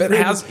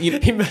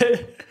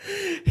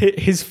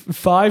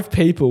 5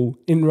 people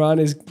in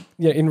Rana's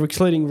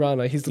including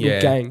Rana, his little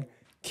gang,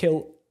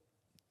 kill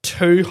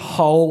 2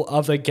 whole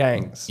other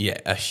gangs. Yeah,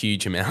 a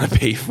huge amount of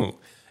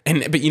people.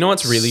 But you know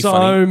what's really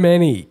funny? So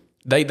many.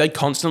 They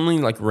constantly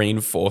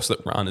reinforce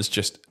that Rana's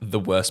just the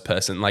worst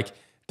person.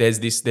 There's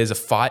a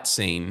fight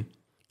scene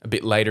a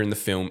bit later in the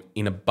film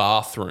in a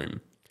bathroom,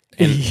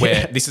 and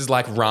where this is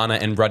Rana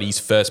and Radhe's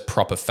first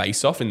proper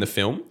face off in the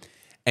film.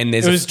 And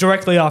it was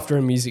directly after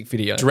a music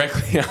video.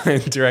 Directly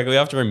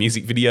after a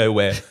music video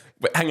where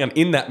hang on,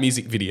 in that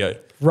music video,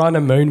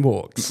 Rana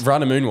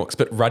moonwalks,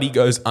 but Radhe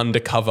goes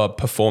undercover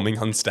performing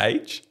on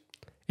stage.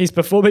 He's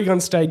performing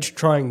on stage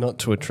trying not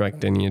to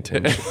attract any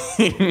attention.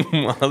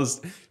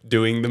 Whilst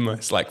doing the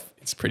most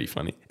It's pretty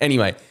funny.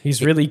 Anyway,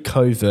 He's really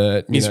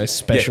covert,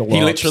 special He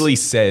ops. literally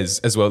says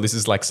as well, this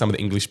is like some of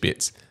the English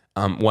bits.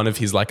 One of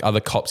his like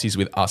other cops is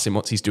with us, and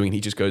what's he's doing, he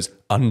just goes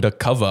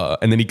undercover,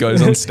 and then he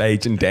goes on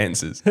stage and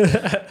dances.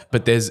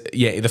 But there's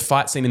the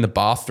fight scene in the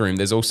bathroom.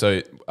 There's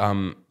also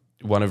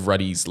one of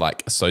Ruddy's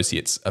like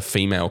associates, a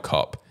female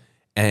cop,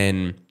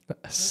 and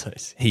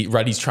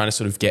Ruddy's trying to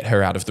sort of get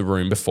her out of the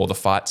room before the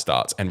fight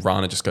starts, and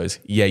Rana just goes,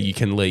 "Yeah, you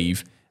can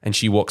leave." And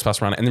she walks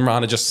past Rana, and then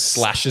Rana just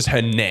slashes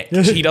her neck.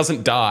 She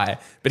doesn't die,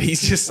 but he's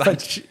just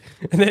like,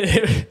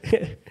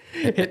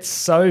 it's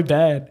so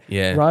bad.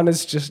 Yeah. Rana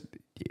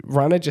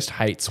just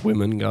hates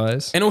women,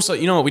 guys. And also,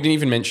 you know what? We didn't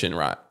even mention,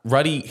 right?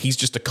 Ruddy, he's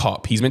just a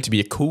cop. He's meant to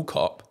be a cool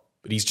cop,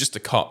 but he's just a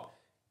cop.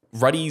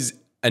 Ruddy's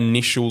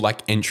initial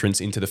like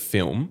entrance into the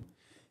film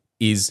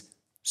is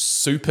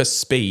super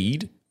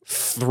speed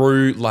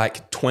through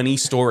like 20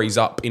 stories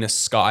up in a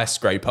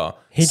skyscraper.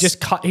 He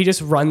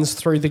just runs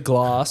through the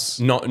glass.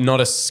 Not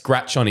a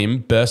scratch on him,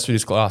 bursts through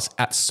this glass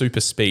at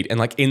super speed. And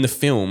like in the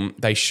film,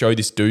 they show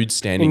this dude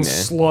standing there.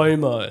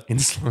 In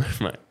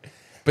slow-mo.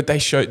 But they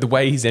show the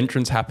way his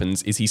entrance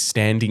happens is he's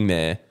standing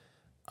there.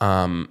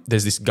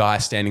 There's this guy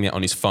standing there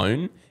on his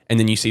phone, and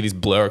then you see this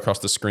blur across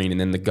the screen, and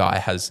then the guy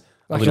has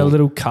a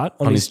little cut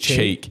on his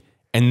cheek.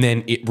 And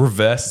then it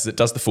reverses. It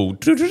does the full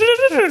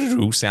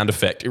sound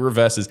effect. It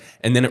reverses.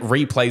 And then it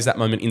replays that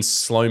moment in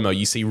slow-mo.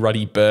 You see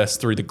Ruddy burst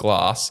through the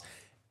glass.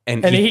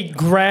 And he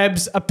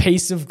grabs a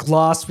piece of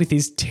glass with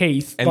his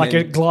teeth, like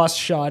a glass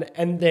shard,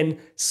 and then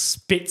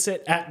spits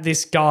it at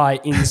this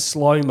guy in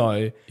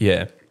slow-mo.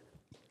 Yeah.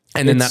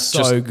 And then that's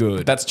so just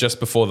good. That's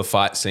just before the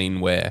fight scene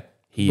where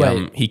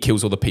he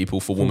kills all the people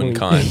for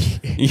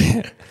womankind.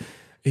 Yeah.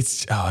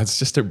 It's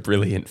just a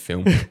brilliant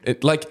film.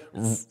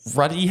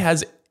 Ruddy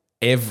has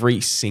every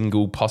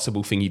single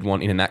possible thing you'd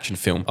want in an action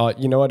film.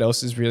 You know what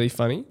else is really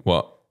funny?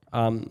 What?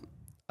 There's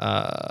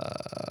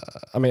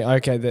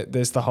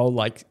the whole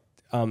like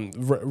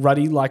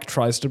Ruddy like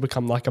tries to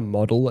become like a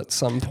model at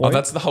some point. Oh,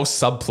 that's the whole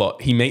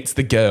subplot. He meets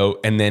the girl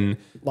and then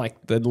like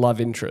the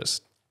love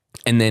interest.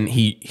 And then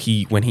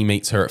he when he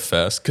meets her at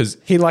first, because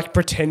he like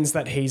pretends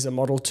that he's a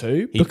model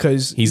too,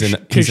 because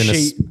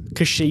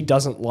she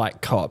doesn't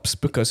like cops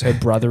because her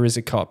brother is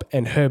a cop,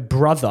 and her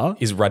brother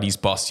is Ruddy's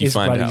boss. You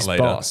find out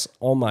later. Boss.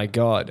 Oh my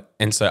god!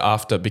 And so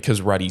because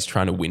Ruddy's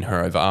trying to win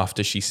her over,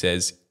 after she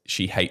says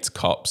she hates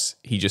cops,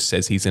 he just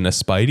says he's an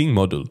aspiring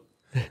model.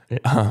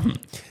 And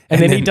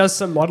then he does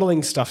some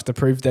modeling stuff to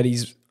prove that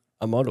he's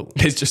a model.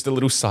 There's just a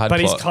little side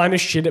but plot. He's kind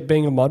of shit at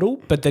being a model,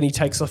 but then he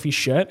takes off his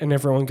shirt and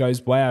everyone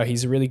goes, wow,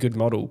 he's a really good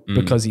model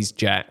because he's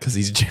jacked. Because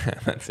he's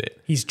jacked, that's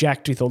it. He's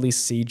jacked with all these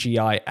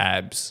CGI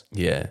abs.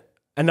 Yeah.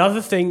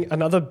 Another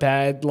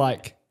bad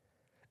like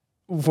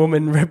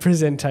woman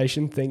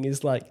representation thing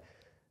is like,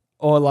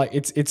 or like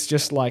it's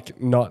just like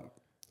not,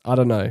 I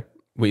don't know.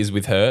 Is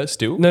with her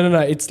still? No.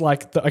 It's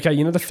like, the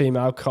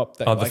female cop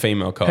that the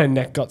female cop. Her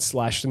neck got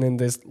slashed, and then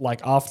there's like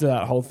after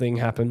that whole thing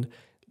happened,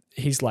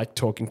 he's like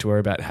talking to her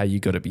about how you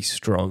got to be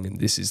strong, and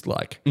this is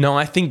like... No,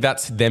 I think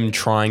that's them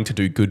trying to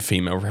do good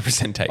female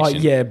representation. Oh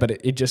yeah, but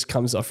it just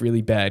comes off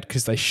really bad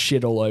because they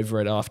shit all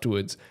over it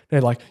afterwards.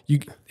 They're like,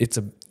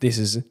 this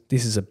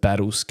is a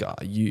battle scar.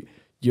 You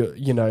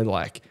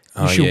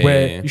should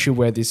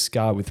wear this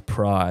scar with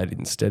pride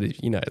instead of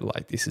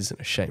like this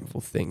isn't a shameful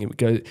thing. It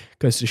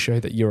goes to show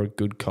that you're a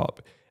good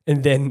cop.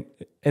 And then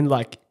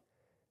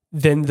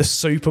the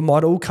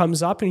supermodel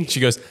comes up and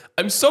she goes,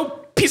 "I'm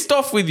so pissed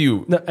off with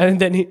you." No, and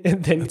then he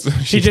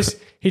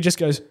just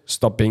goes,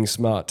 "Stop being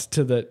smart"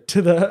 to the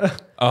to the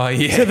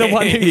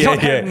one who got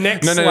her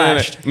neck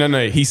slashed.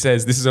 No. He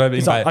says, "This is what I've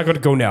been." Like, I got to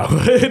go now.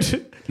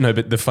 No,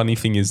 but the funny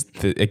thing is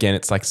that again,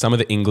 it's like some of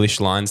the English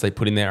lines they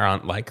put in there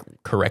aren't like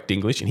correct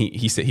English, and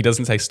he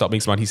doesn't say "stop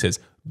being smart." He says,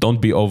 "Don't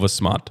be over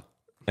smart,"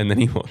 and then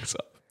he walks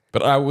up.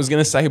 But I was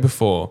gonna say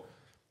before,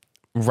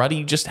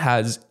 Ruddy just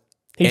has.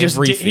 He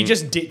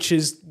just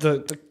ditches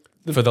the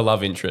for the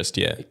love interest,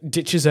 yeah.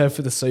 Ditches her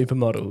for the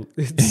supermodel.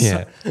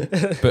 Yeah.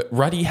 But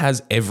Ruddy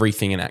has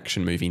everything an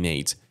action movie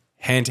needs.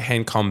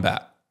 Hand-to-hand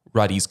combat,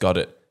 Ruddy's got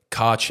it.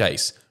 Car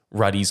chase,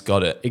 Ruddy's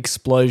got it.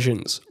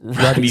 Explosions,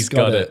 Ruddy's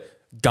got it.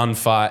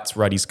 Gunfights,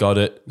 Ruddy's got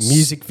it.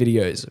 Music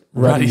videos,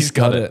 Ruddy's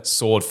got it.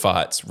 Sword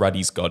fights,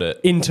 Ruddy's got it.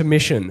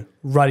 Intermission,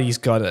 Ruddy's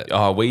got it.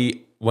 Oh,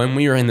 when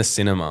we were in the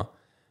cinema,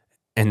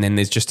 and then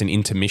there's just an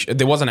intermission.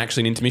 There wasn't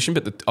actually an intermission,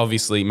 but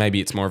obviously maybe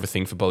it's more of a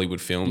thing for Bollywood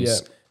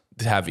films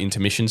to have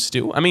intermissions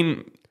still. I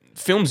mean,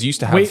 films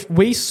used to have...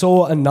 We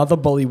saw another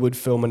Bollywood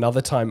film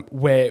another time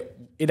where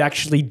it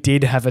actually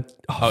did have a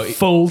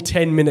full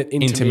 10-minute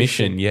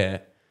intermission. Yeah.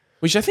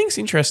 Which I think is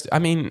interesting. I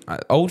mean,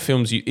 old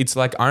films, it's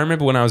like, I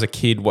remember when I was a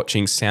kid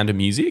watching Sound of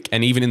Music,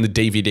 and even in the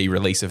DVD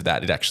release of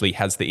that, it actually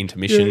has the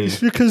intermission. Yeah,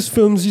 it's because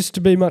films used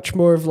to be much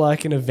more of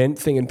like an event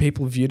thing, and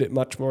people viewed it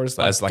much more as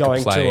like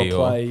going to a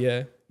play,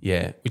 yeah.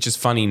 Yeah, which is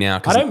funny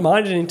now. I don't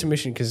mind an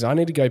intermission because I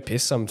need to go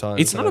piss sometimes.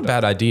 It's not a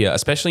bad idea,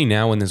 especially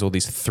now when there's all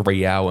these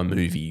 3-hour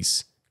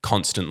movies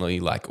constantly,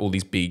 like all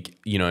these big,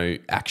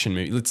 action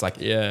movies. It's like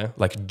Yeah.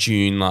 like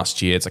June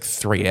last year. It's like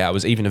 3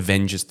 hours. Even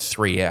Avengers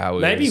 3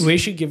 hours. Maybe we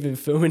should give him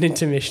film an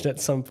intermission at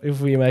some if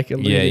we make a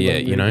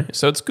Yeah.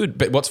 So it's good.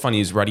 But what's funny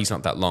is Ruddy's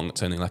not that long.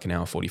 It's only like an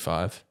hour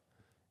 45,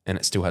 and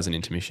it still has an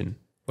intermission.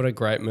 What a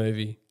great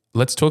movie.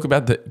 Let's talk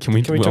about the. Can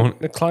we talk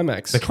the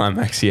climax? The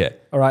climax, yeah.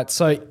 All right.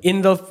 So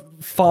in the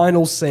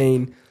final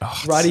scene,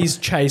 Ruddy's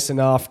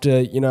chasing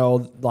after,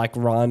 like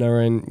Rana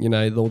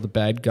and, all the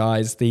bad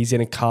guys. He's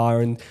in a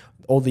car and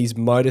all these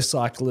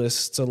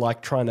motorcyclists are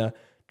like trying to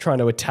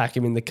attack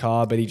him in the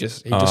car, but he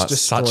just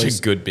destroys. Such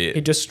a good bit.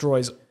 He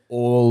destroys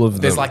all of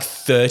them. There's like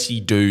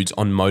 30 dudes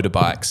on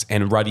motorbikes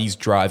and Ruddy's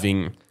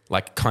driving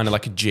like kind of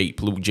like a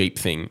little Jeep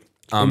thing.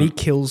 And he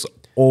kills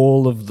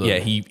all of them. Yeah,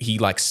 he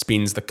like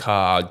spins the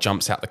car,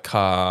 jumps out the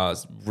car,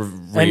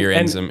 rear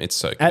ends them. It's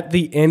so good. At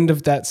the end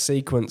of that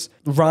sequence,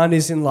 Ron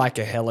is in like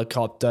a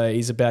helicopter.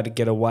 He's about to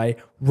get away.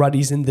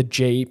 Ruddy's in the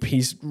Jeep.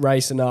 He's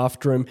racing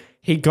after him.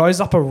 He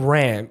goes up a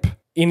ramp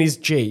in his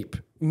Jeep,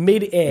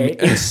 mid-air,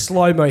 in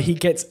slow-mo. He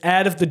gets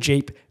out of the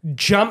Jeep,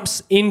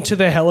 jumps into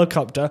the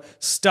helicopter,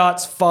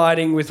 starts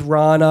fighting with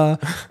Rana,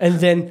 and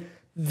then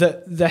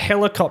the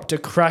helicopter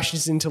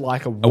crashes into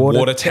like a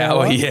water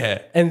tower.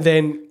 Yeah. And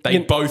then they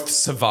both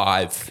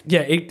survive.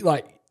 Yeah,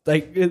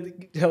 the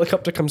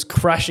helicopter comes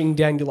crashing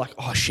down. You're like,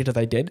 oh shit, are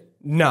they dead?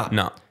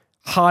 No.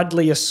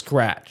 Hardly a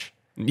scratch.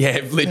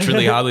 Yeah,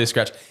 literally hardly a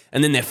scratch.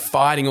 And then they're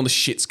fighting, all the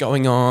shit's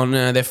going on.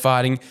 They're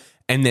fighting.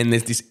 And then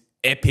there's this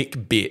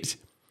epic bit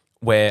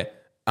where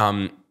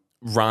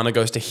Rana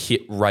goes to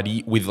hit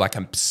Ruddy with like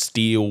a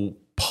steel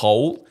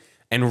pole,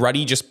 and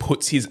Ruddy just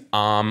puts his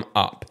arm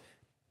up.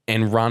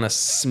 And Rana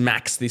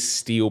smacks this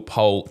steel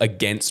pole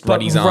against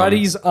Ruddy's arm.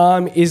 Ruddy's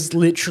arm is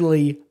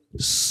literally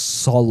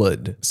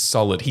solid.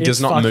 He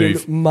does not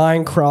move.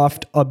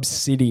 Minecraft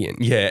obsidian.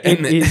 Yeah.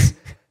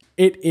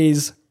 It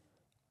is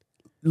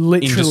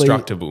literally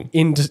indestructible.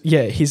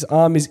 His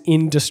arm is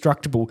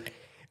indestructible.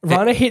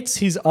 Rana hits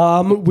his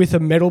arm with a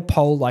metal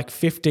pole like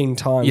 15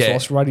 times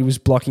whilst Ruddy was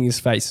blocking his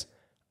face.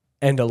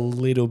 And a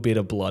little bit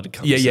of blood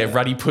comes out. Yeah.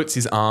 Ruddy puts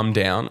his arm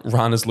down.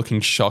 Rana's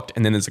looking shocked.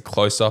 And then there's a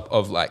close-up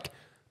of like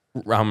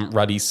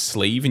Ruddy's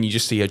sleeve, and you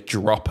just see a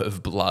drop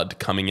of blood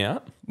coming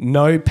out.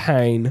 No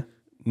pain,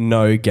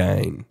 no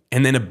gain.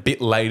 And then a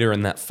bit later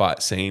in that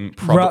fight scene,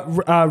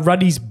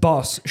 Ruddy's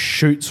boss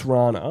shoots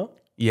Rana.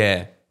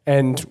 Yeah.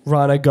 And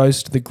Rana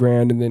goes to the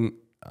ground, and then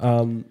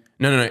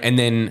No. And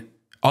then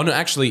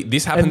actually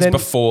this happens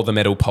before the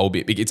metal pole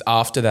bit. It's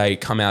after they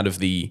come out of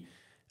the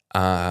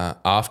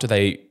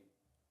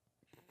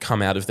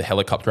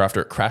helicopter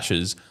after it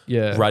crashes.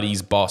 Yeah.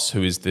 Ruddy's boss,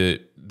 who is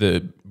the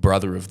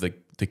brother of the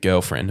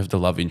girlfriend of the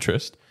love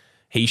interest,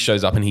 he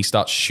shows up and he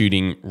starts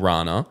shooting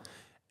Rana,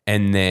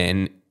 and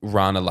then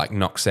Rana like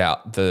knocks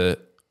out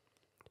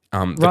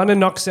Rana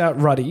knocks out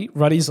Ruddy.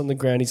 Ruddy's on the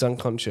ground. He's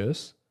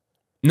unconscious.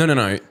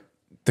 No.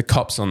 The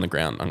cop's on the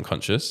ground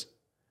unconscious.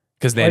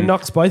 Because then he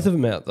knocks both of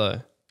them out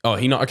though. Oh,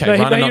 he knocks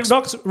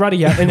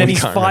Ruddy out, and then he's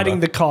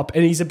fighting the cop,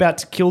 and he's about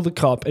to kill the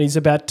cop, and he's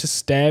about to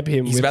stab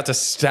him. He's about to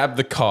stab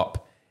the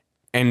cop,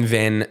 and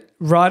then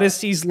right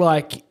as he's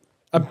like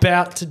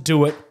about to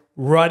do it,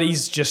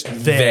 Ruddy's just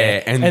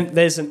there. And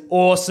there's an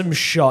awesome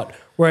shot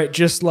where it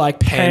just like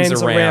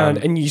pans around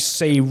and you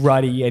see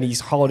Ruddy and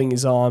he's holding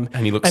his arm.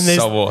 And he looks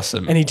so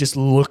awesome. And he just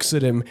looks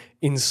at him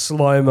in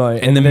slow-mo.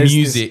 And the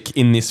music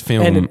in this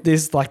film. And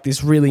there's like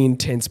this really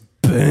intense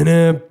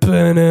and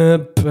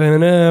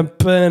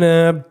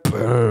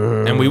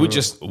we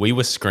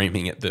were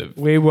screaming at the...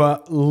 We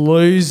were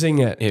losing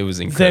it. It was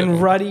incredible.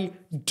 Then Ruddy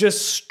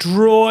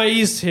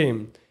destroys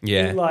him.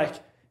 Yeah.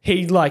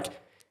 He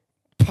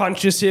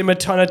punches him a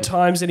ton of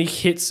times and he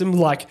hits him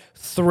like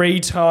 3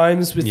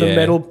 times with the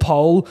metal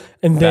pole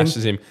and then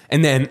bashes him.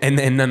 And then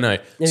no.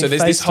 So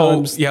there's this whole...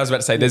 I was about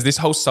to say, there's this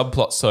whole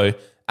subplot. So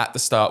at the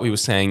start we were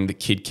saying the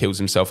kid kills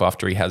himself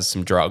after he has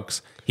some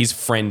drugs. His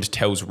friend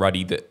tells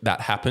Ruddy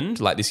that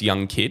happened, like this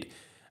young kid.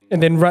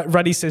 And then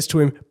Ruddy says to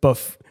him,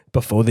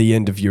 before the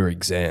end of your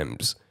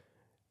exams,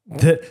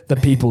 the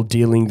people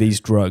dealing these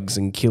drugs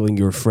and killing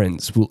your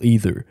friends will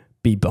either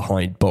be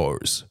behind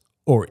bars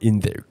or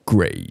in their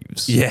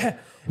graves. Yeah.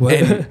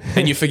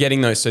 And you're forgetting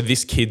those. So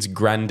this kid's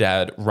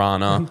granddad,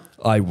 Rana.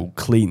 I will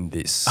clean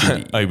this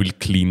city. I will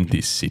clean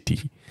this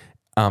city.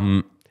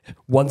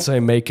 Once I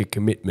make a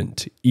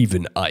commitment,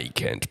 even I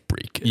can't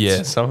break it.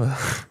 Yeah,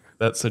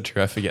 that's so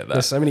true. I forget that.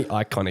 There's so many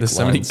iconic lines. There's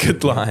so many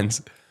good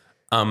lines.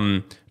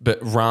 But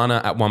Rana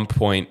at one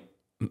point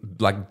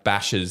like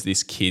bashes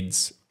this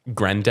kid's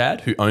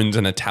granddad who owns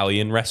an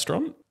Italian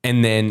restaurant.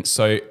 And then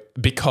so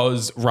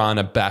because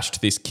Rana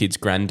bashed this kid's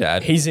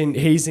granddad, he's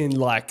in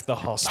like the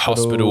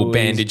hospital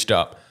bandaged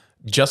up.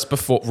 Just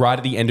before, right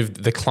at the end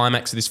of the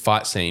climax of this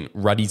fight scene,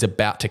 Ruddy's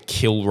about to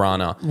kill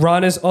Rana.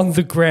 Rana's on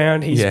the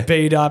ground. He's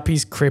beat up.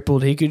 He's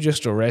crippled. He could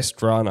just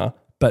arrest Rana.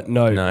 But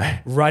no.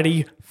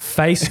 Ruddy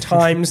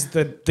FaceTimes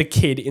the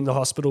kid in the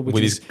hospital with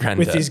his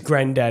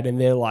granddad. And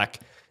they're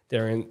like,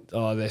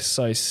 they're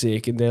so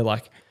sick. And they're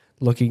like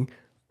looking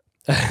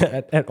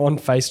at on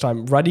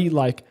FaceTime. Ruddy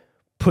like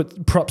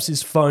props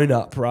his phone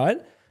up,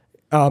 right?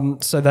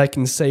 so they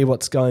can see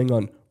what's going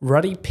on.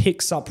 Ruddy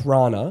picks up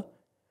Rana,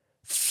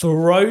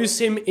 throws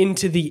him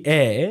into the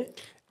air,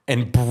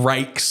 and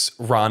breaks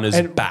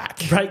Rana's back.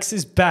 Breaks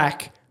his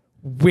back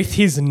with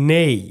his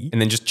knee.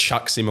 And then just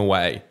chucks him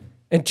away.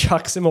 I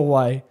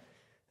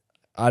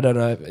don't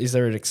know. Is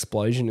there an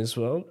explosion as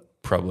well?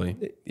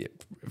 Probably.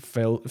 It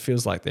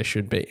feels like there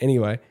should be.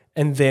 Anyway,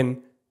 and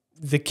then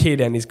the kid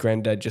and his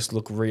granddad just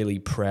look really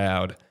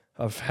proud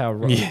of how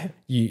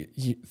you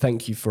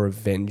thank you for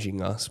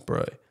avenging us,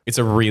 bro. It's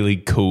a really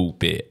cool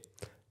bit.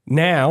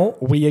 Now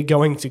we are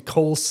going to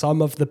call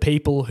some of the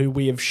people who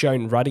we have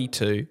shown Ruddy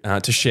to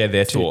share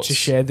their thoughts. To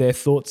share their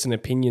thoughts and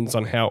opinions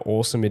on how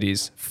awesome it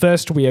is.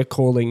 First, we are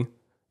calling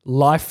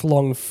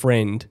lifelong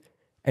friend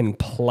and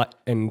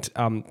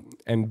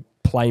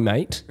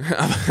playmate.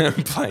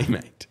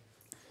 Playmate.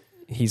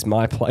 He's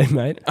my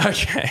playmate.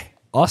 Okay.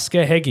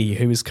 Oscar Heggie,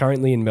 who is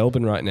currently in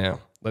Melbourne right now.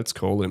 Let's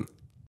call him.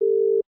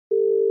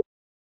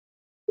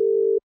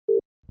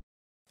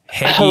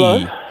 Heggie. Hello.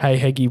 Hey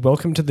Heggie,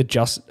 welcome to the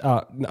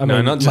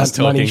Not Just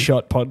Money Talking.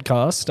 Shot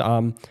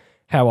podcast.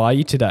 How are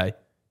you today?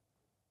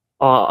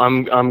 Oh,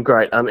 I'm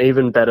great. I'm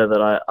even better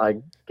that I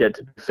get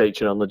to be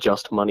featured on the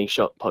Just Money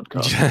Shot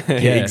podcast.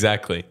 Yeah.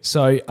 Exactly.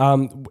 So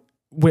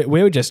we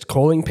were just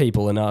calling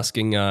people and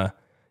asking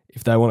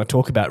if they want to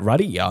talk about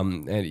Ruddy.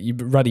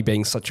 Ruddy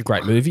being such a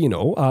great movie and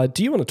all.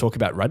 Do you want to talk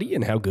about Ruddy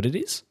and how good it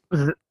is?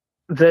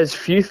 There's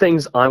few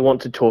things I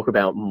want to talk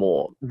about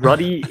more.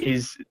 Ruddy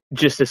is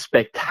just a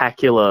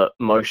spectacular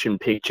motion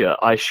picture.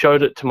 I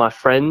showed it to my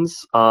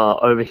friends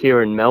over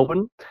here in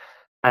Melbourne,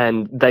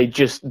 and they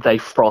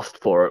frothed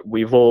for it.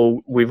 We've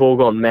all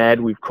gone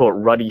mad. We've caught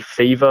Ruddy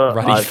fever.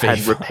 I've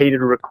had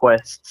repeated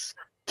requests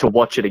to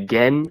watch it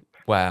again.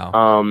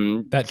 Wow.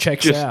 That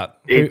checks out.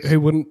 Who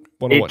wouldn't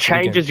want to watch it again?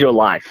 It changes your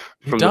life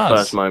from the does.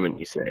 first moment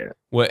you see it.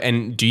 Well,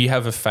 and do you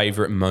have a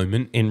favorite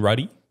moment in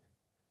Ruddy?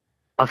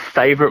 A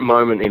favorite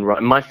moment in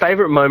Ruddy. My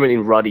favorite moment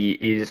in Ruddy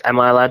is. Am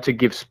I allowed to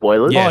give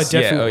spoilers? Yes,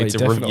 definitely,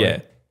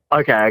 definitely.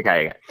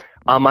 Okay.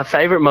 My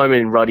favorite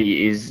moment in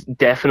Ruddy is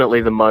definitely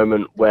the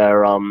moment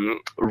where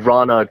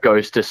Rana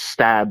goes to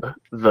stab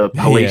the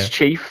police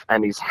chief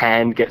and his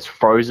hand gets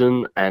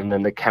frozen, and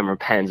then the camera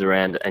pans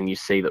around and you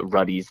see that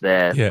Ruddy's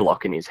there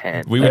blocking his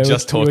hand. We were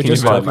just talking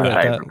about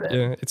that.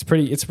 Yeah, it's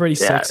pretty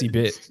sexy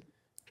bit.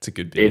 It's a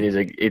good bit.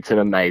 It's an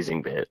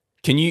amazing bit.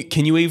 Can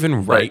you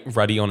even rate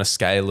Ruddy on a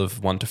scale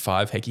of 1 to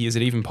 5, Heggie? Is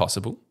it even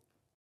possible?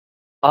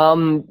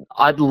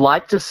 I'd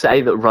like to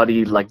say that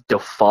Ruddy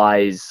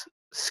defies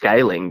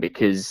scaling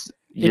because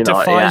It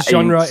defies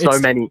genre.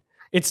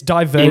 It's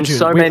divergent. In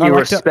so many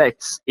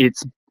respects,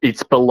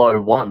 it's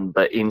below 1,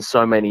 but in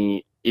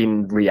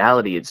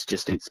reality,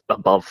 it's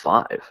above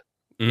 5.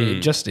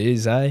 It just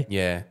is, eh?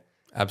 Yeah,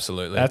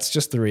 absolutely. That's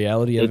just the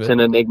reality of it. It's an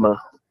enigma.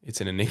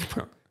 It's an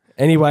enigma.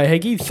 Anyway,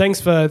 Heggie,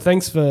 thanks for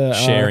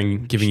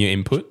Sharing, giving your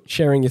input.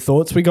 sharing your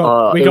thoughts. It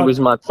was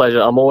my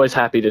pleasure. I'm always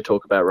happy to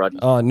talk about Ruddy.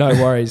 Oh, no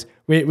worries.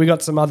 we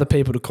got some other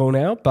people to call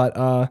now,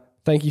 but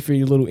thank you for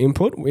your little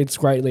input. It's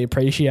greatly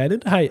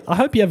appreciated. Hey, I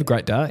hope you have a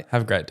great day.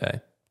 Have a great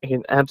day.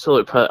 An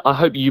absolute pleasure. I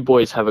hope you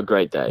boys have a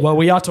great day. Well,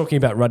 we are talking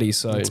about Ruddy,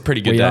 so It's a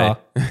pretty good day.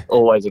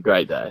 Always a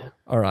great day.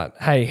 All right.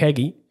 Hey,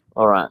 Heggie.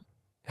 All right.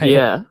 Hey,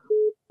 Yeah.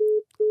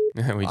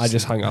 I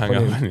just hung up on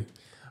him.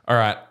 All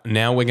right,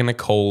 now we're going to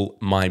call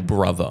my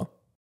brother.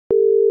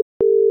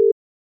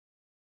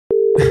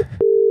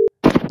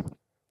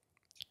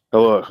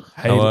 Hello.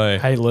 Hello.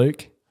 Hey,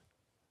 Luke.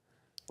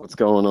 What's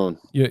going on?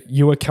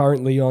 You are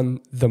currently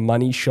on the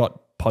Money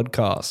Shot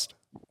podcast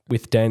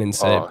with Dan and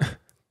Seb.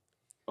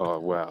 Oh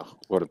wow.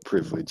 What a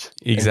privilege.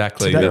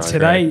 Exactly.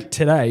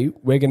 Today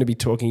we're going to be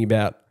talking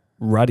about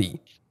Ruddy.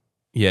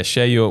 Yeah,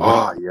 share your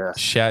yes.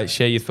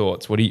 share your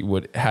thoughts.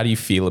 How do you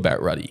feel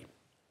about Ruddy?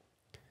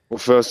 Well,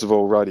 first of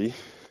all, Ruddy,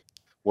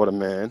 what a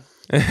man.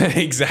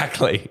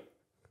 Exactly.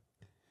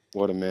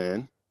 What a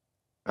man.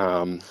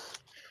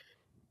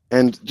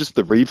 And just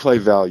the replay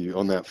value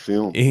on that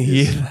film.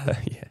 Yeah.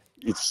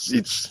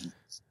 It's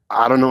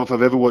I don't know if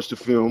I've ever watched a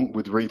film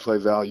with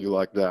replay value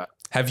like that.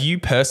 Have you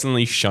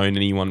personally shown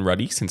anyone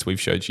Ruddy since we've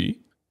showed you?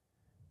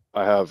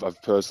 I have. I've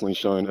personally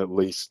shown at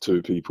least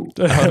 2 people.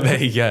 Oh,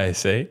 there you go.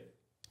 See,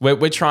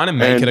 we're trying to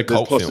make it a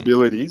cult film.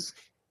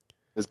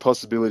 There's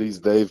possibilities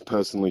they've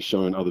personally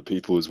shown other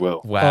people as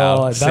well.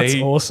 Wow, Oh, that's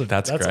awesome.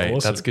 That's great.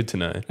 awesome. That's good to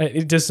know.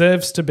 It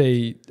deserves to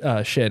be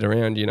shared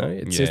around.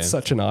 It's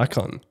such an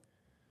icon.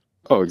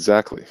 Oh,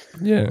 exactly.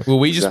 Yeah. Well,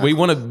 we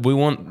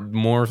want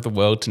more of the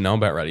world to know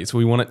about Ruddy. So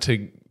we want it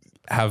to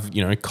have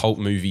cult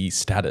movie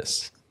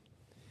status.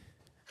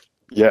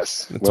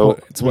 Yes.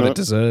 It's what it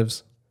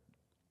deserves.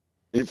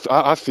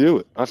 I feel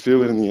it. I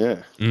feel it in the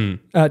air.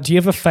 Do you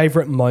have a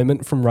favorite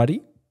moment from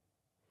Ruddy?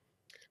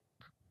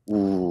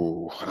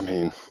 Ooh, I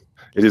mean,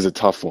 it is a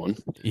tough one.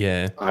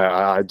 Yeah.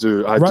 I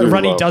do.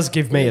 Ruddy does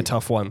give me a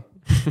tough one.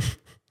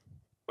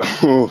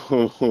 All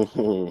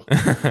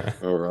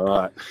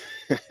right.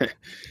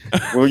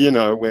 Well,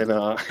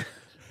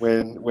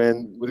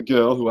 when with a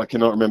girl who I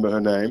cannot remember her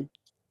name,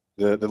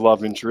 the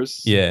love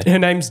interest. Yeah. Her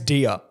name's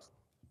Dia.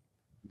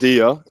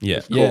 Dia, Yeah.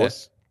 of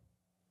course.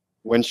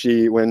 when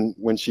she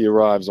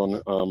arrives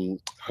on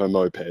her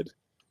moped,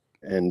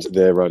 and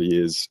there Ruddy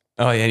is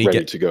Oh yeah, and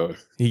ready to go.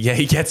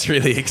 he gets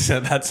really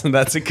excited.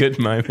 That's a good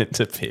moment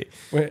to pick.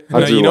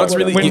 I do like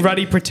that. when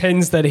Ruddy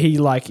pretends that he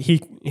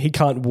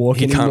can't walk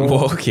He anymore. can't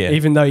walk, yeah.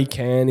 Even though he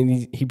can,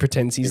 and he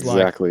pretends he's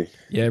Exactly.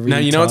 really Now,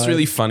 you know what's tired.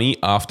 really funny?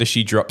 After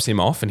she drops him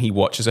off and he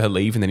watches her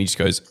leave and then he just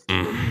goes,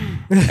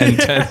 and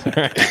turns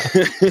around.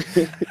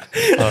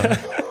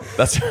 Oh,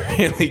 that's a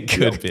really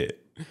good bit.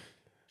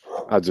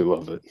 I do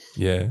love it.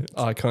 Yeah.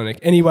 iconic.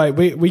 Anyway,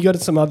 we got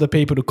some other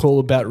people to call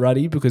about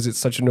Ruddy because it's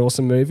such an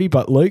awesome movie.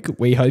 But Luke,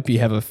 we hope you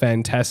have a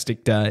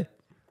fantastic day.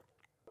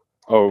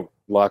 Oh,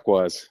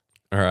 likewise.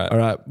 All right. All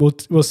right,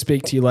 we'll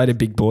speak to you later,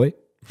 big boy.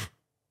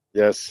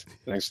 Yes.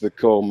 Thanks for the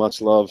call.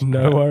 Much love.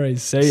 No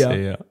worries. See ya.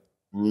 See ya.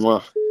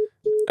 Mwah.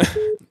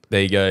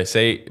 There you go.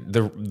 See,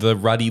 the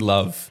Ruddy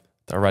love.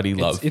 The Ruddy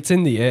love. It's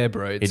in the air,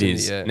 bro. It's It in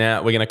is. the air.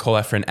 Now, we're going to call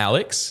our friend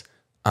Alex.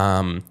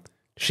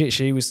 She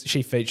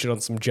featured on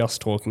some Just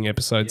Talking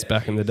episodes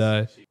back in the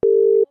day.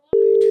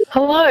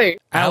 Hello.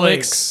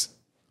 Alex,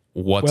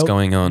 what's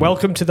going on?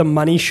 Welcome to the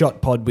Money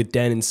Shot Pod with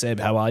Dan and Seb.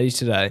 How are you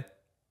today?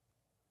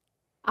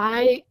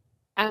 I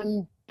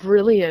am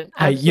brilliant.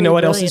 Hey, you know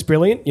what else is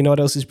brilliant? You know what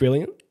else is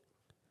brilliant?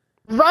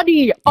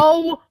 Ruddy.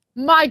 Oh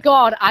my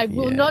God. I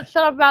will Yeah. not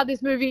shut up about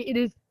this movie. It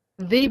is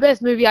the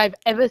best movie I've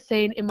ever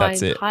seen in my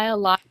That's it. entire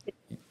life.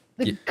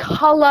 The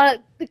color,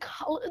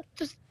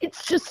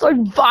 it's just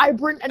so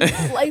vibrant and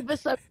flavor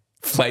so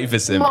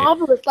Flavors him.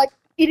 marvelous. Like,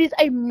 it is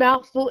a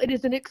mouthful. It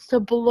is an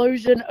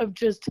explosion of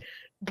just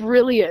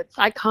brilliance.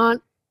 I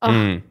can't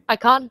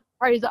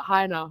praise it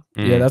high enough.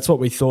 Yeah, that's what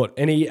we thought.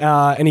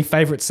 Any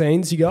favorite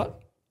scenes you got?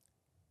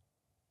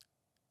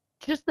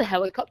 Just the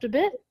helicopter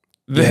bit.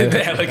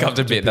 The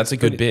helicopter bit. That's a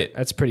good bit.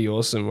 That's pretty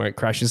awesome where it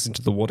crashes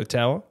into the water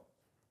tower.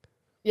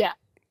 Yeah.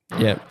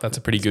 Yeah, That's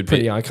a pretty good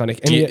pretty bit.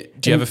 iconic. Do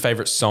you have a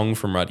favorite song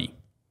from Ruddy?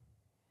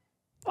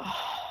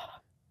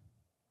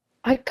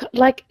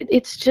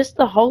 It's just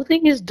the whole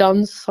thing is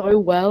done so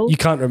well. You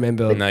can't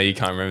remember. No, you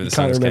can't remember the You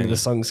songs. can't remember can the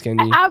songs, can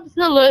you?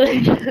 Absolutely.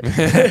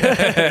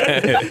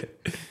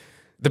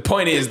 The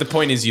point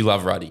is you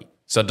love Ruddy,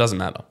 so it doesn't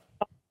matter.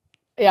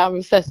 Yeah, I'm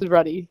obsessed with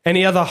Ruddy.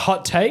 Any other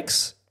hot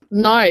takes?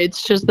 No,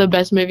 it's just the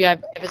best movie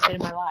I've ever seen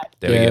in my life.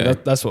 There we go.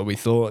 That's what we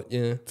thought.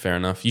 Yeah, Fair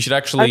enough. You should I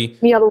actually have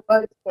any other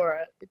words for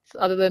it? It's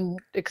other than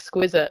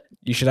exquisite.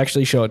 you should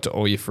actually show it to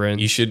all your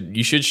friends. you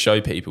should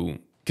show people,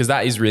 because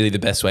that is really the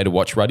best way to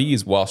watch Ruddy,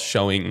 is whilst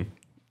showing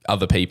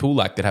other people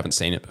like that haven't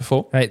seen it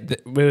before. Hey,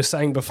 we were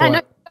saying before. I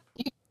know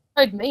you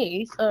showed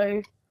me,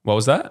 so What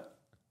was that?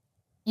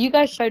 you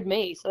guys showed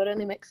me, so it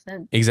only makes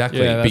sense.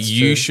 Exactly. Yeah, but that's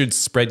you true. should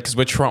spread, because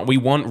we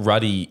want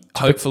Ruddy,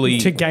 hopefully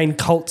to gain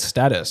cult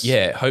status.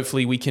 yeah,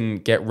 hopefully we can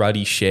get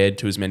Ruddy shared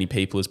to as many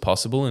people as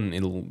possible and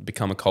it'll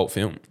become a cult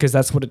film. because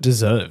that's what it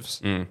deserves.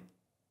 Mm.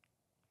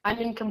 I'm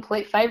in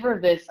complete favor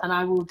of this, and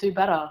I will do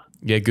better.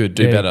 Yeah, good.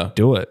 Do Yeah, better.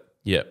 Do it.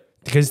 Yeah.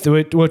 Because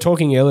we were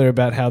talking earlier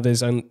about how there's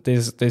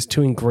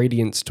two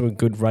ingredients to a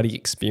good Ruddy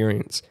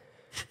experience,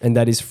 and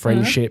that is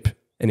friendship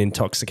and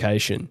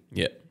intoxication.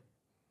 Yeah.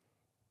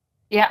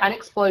 Yeah, and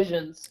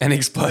explosions. And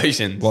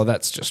explosions. Well,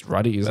 that's just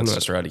Ruddy, isn't that's it?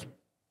 just Ruddy.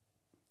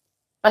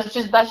 That's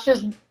just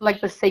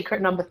like the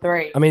secret number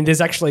 3. I mean,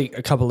 there's actually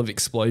a couple of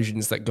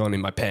explosions that go on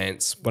in my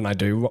pants when I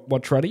do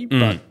watch Ruddy,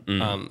 but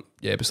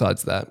yeah.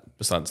 Besides that,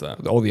 Besides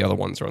that. all the other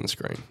ones are on the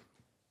screen.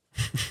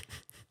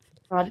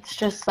 God, it's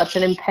just such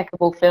an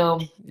impeccable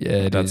film.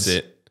 Yeah, That's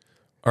it.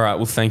 All right.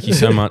 Well, thank you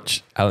so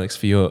much, Alex,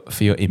 for your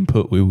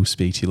input. We will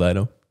speak to you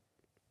later.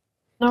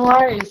 No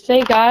worries. See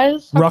you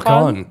guys. Have Rock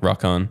fun. on.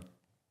 Rock on.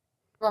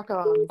 Rock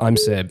on. I'm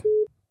Seb.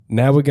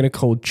 Now we're going to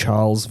call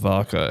Charles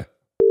Varco.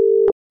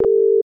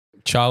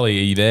 Charlie,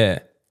 are you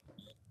there?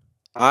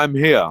 I'm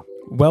here.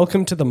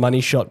 Welcome to the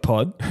Money Shot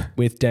Pod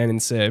with Dan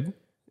and Seb.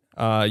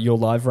 You're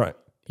live, right?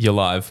 You're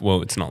live.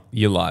 Well, it's not.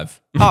 You're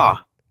live.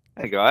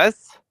 Hey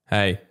guys.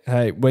 Hey,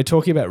 Hey, we're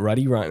talking about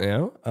Ruddy right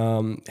now.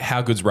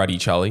 how good's Ruddy,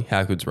 Charlie?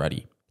 How good's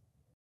Ruddy?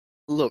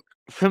 Look,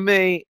 for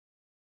me,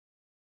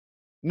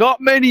 not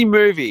many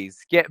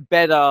movies get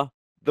better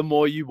the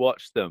more you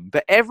watch them.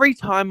 But every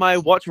time I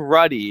watch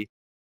Ruddy,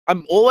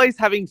 I'm always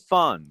having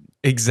fun.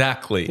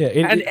 Exactly. Yeah,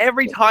 And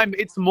every time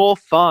it's more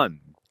fun.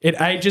 it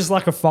ages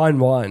like a fine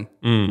wine.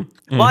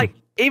 Like,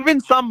 even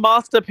some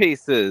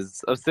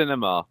masterpieces of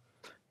cinema,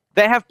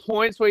 they have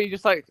points where you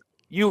just like,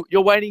 you're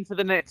waiting for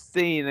the next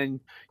scene and,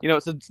 you know,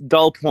 it's a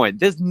dull point.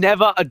 There's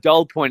never a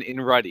dull point in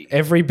Ruddy.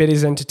 Every bit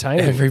is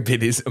entertaining. Every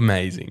bit is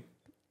amazing.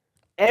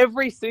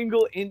 Every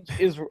single inch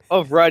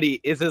of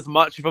Ruddy is as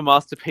much of a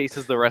masterpiece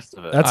as the rest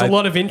of it. That's a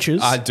lot of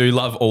inches. I do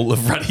love all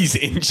of Ruddy's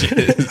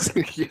inches.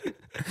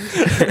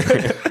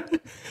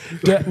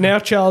 Now,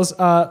 Charles,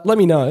 let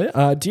me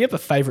know. Do you have a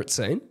favourite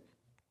scene?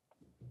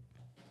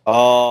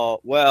 Oh,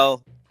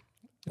 well,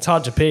 It's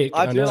hard to pick.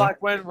 I do know.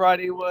 like when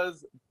Ruddy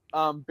was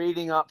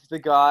beating up the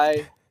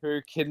guy who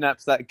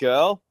kidnaps that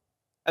girl,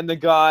 and the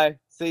guy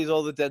sees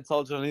all the dead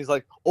soldiers and he's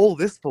like, all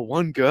this for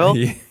one girl?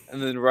 Yeah.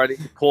 And then Ruddy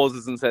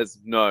pauses and says,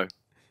 no,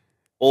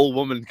 all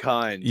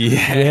womankind. Yeah,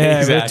 Yeah,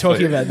 exactly. we were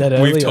talking about that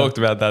earlier. We've talked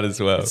about that as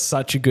well. It's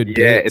such a good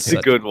Yeah, bit. it's a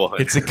good one.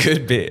 It's a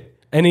good bit.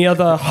 Any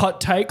other hot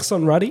takes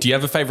on Ruddy? Do you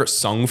have a favorite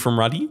song from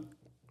Ruddy?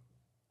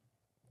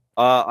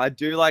 I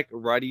do like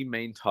Ruddy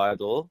main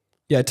title.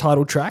 Yeah,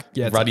 title track.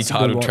 Yeah, Ruddy it's a good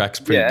title one. track's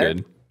pretty Yeah.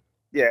 good.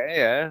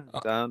 Yeah.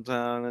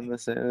 Downtown in the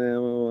city.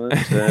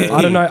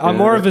 I don't know. I'm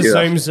more of a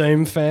Zoom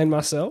Zoom fan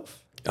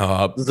myself.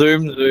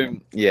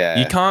 Zoom. Yeah.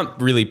 You can't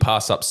really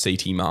pass up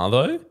CT Mar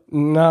though.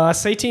 Nah,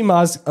 CT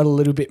Mars a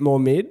little bit more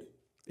mid.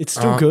 It's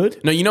still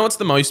good. No, you know what's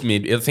the most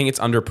mid? I think it's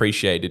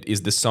underappreciated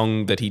is the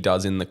song that he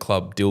does in the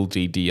club, Dil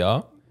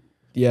GDR.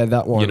 Yeah,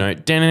 that one. You know, I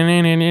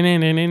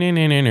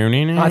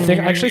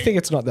actually think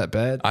it's not that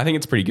bad. I think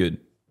it's pretty good.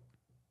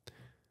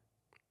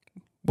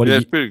 What do Yeah,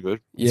 you, it's pretty good.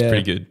 It's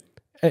pretty good.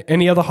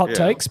 Any other hot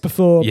takes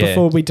before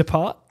we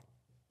depart?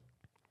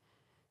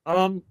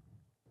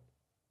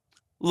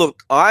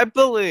 Look, I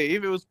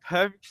believe it was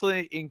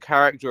perfectly in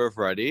character of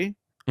Ruddy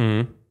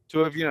Mm. to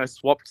have,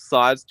 swapped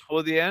sides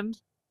toward the end.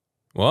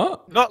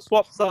 What? Not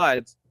swapped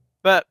sides,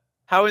 but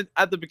how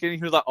at the beginning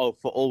he was like, "Oh,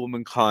 for all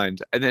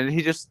womankind," and then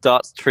he just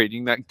starts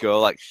treating that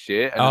girl like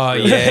shit. And Oh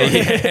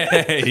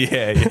it's really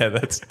yeah.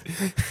 That's.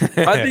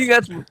 I think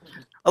that's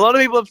a lot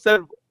of people have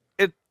said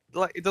it.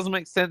 Like it doesn't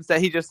make sense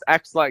that he just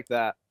acts like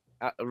that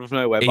out of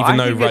nowhere. Even but I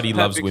though think it's Ruddy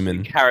loves perfectly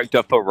women.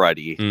 character for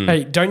Ruddy. Mm.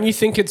 Hey, don't you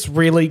think it's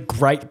really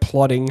great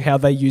plotting how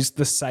they use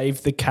the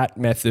save the cat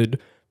method?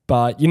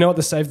 But you know what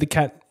the save the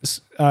cat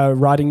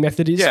writing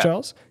method is, Yeah.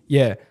 Charles?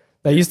 Yeah.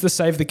 They use the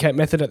save the cat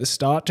method at the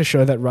start to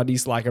show that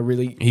Ruddy's like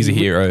He's a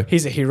hero.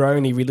 He's a hero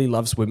and he really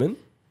loves women.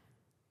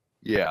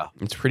 Yeah,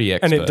 It's pretty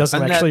expert. And it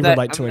doesn't And actually that-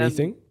 relate to and then-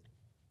 anything.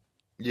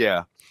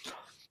 yeah.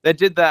 They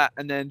did that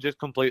and then just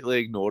completely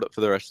ignored it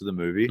for the rest of the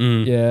movie.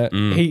 Mm. Yeah.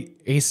 Mm.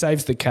 He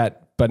saves the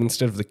cat, but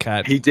instead of the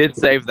cat, He did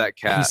save that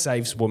he cat.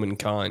 saves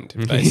womankind,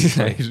 He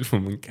basically. saves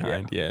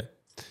womankind. Yeah.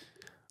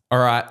 All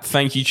right.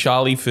 Thank you,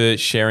 Charlie, for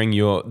sharing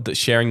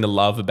the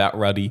love about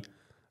Ruddy.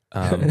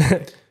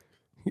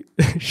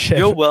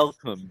 You're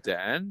welcome,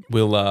 Dan.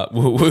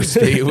 We'll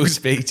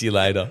speak to you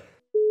later.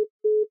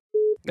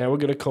 Now we're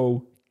going to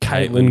call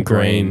Caitlin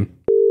Green.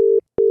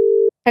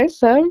 Hey,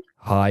 Sam.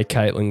 Hi,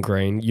 Caitlin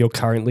Green. You're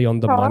currently on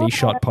the Hi. Money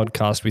Shot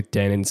podcast with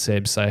Dan and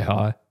Seb. Say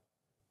hi.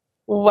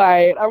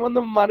 Wait, I'm on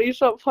the Money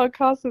Shot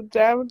podcast with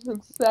Dan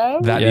and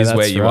Sam. That Yeah, is that's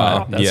where you right.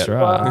 are. That's Yeah.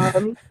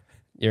 right.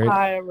 You're in,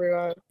 Hi,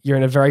 everyone. you're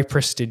in a very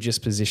prestigious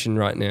position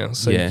right now,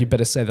 so Yeah. you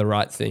better say the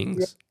right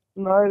things.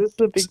 No, this is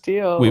a big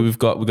deal. We've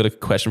got a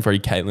question for you,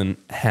 Caitlin.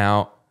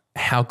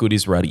 How good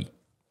is Ruddy?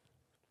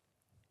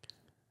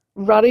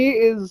 Ruddy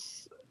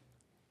is.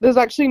 There's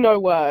actually no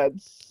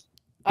words.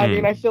 I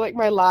mean, I feel like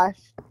my life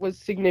was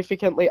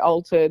significantly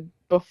altered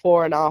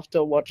before and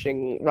after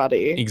watching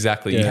Ruddy.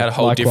 Exactly. Yeah, You had a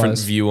whole different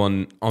likewise. view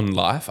on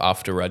life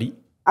after Ruddy.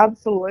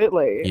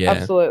 Absolutely. Yeah.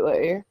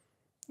 Absolutely.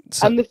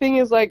 So- And the thing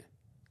is, like,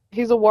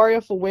 he's a warrior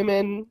for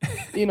women.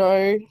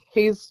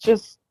 He's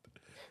just.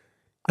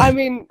 I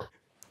mean,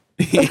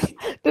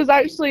 there's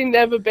actually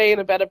never been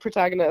a better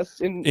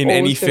protagonist in all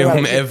any of film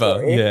cinematic ever.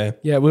 history.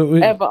 Yeah.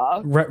 Yeah,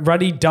 Ever.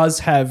 Ruddy does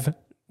have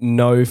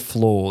no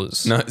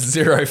flaws. No,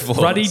 zero flaws.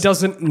 Ruddy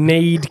doesn't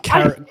need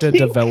character think-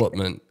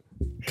 development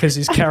because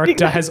his think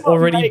character that's has what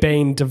already makes-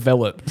 been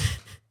developed.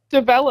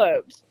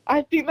 Developed.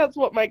 I think that's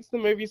what makes the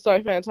movie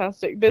so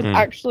fantastic. There's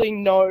actually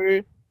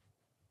no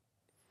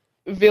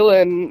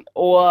villain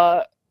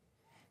or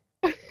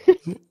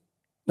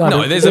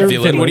No, there's a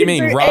villain. What do you He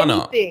can mean? do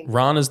Rana. anything.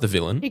 Rana's the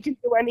villain. he can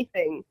do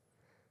anything.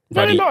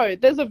 Ruddy- No,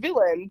 there's a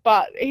villain,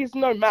 but he's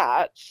no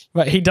match.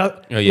 But he does.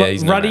 Oh, yeah,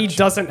 he's no Ruddy match.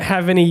 doesn't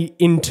have any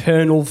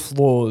internal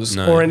flaws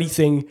No. or any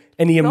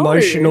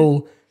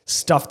emotional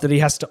stuff that he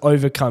has to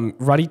overcome.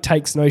 Ruddy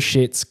takes no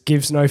shits,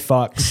 gives no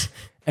fucks,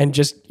 and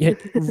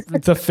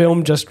the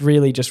film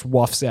really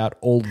wafts out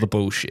all the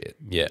bullshit.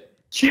 Yeah.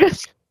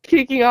 Just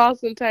kicking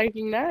ass and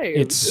taking names.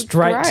 It's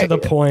straight to the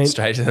great. point.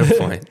 Straight to the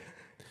point.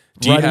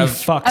 Do you Ruddy have?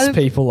 fucks And-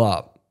 people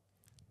up.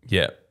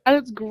 Yeah. And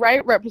it's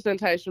great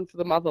representation for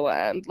the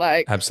motherland.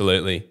 Like,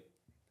 Absolutely.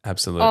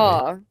 Absolutely.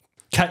 oh,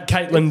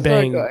 Caitlin It's so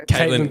being good.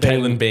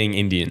 Caitlin being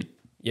Indian.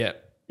 yeah.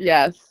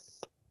 yes.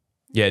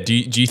 Yeah. Do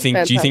you think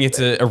it's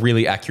a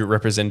really accurate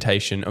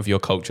representation of your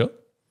culture?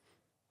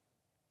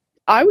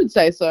 I would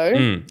say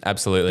so.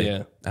 Absolutely.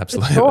 Yeah.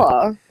 Absolutely.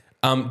 Sure.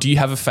 Do you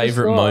have a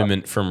favorite sure.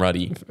 moment from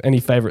Ruddy? Any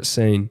favorite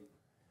scene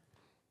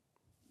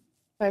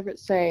Favorite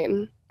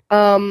scene.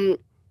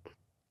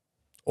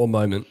 or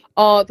moment?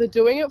 Oh, the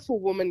doing it for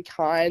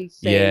womankind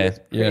scene Yeah, is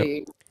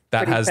pretty. That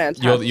Pretty has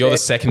fantastic. you're the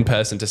second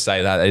person to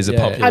say that. That is a Yeah.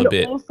 popular And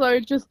bit. also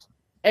just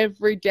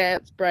every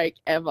dance break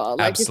ever. Like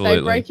Absolutely.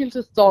 if they break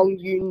into song,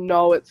 you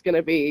know it's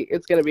gonna be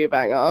a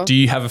banger. Do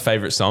you have a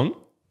favorite song?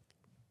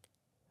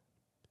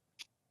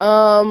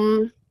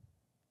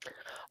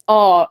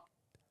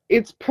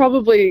 It's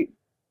probably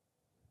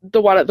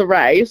the one at the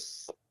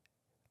race.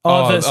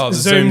 The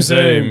Zoom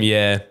Zoom.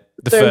 Yeah.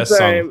 The Zoom first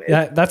song.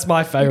 Zoom. That's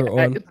my favorite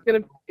Yeah,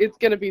 one. it's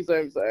gonna be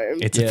Zoom Zoom.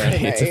 It's Yeah.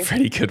 a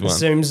pretty good one.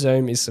 Zoom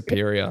Zoom is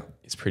superior.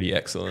 It's pretty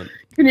excellent.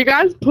 Can you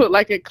guys put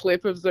like a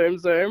clip of Zoom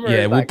Zoom? Or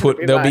Yeah, is we'll that gonna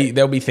put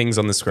there'll like- be things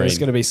on the screen. There's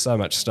going to be so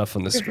much stuff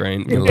on the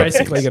screen. We're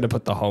basically going to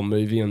put the whole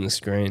movie on the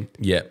screen.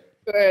 Yeah,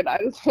 good. I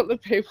just want the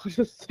people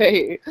to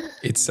see.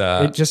 it's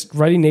It just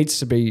really needs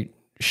to be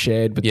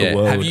shared with yeah. the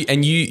world. Have you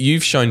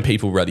you've shown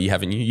people Ruddy,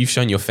 haven't you? You've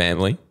shown your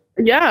family.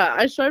 Yeah,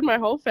 I showed my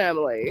whole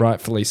family.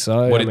 Rightfully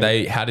so. What did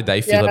they? How did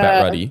they feel about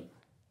Yeah. Ruddy?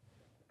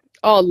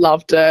 Oh,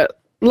 loved it.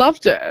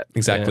 Loved it.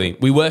 Exactly.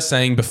 We were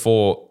saying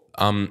before,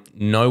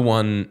 no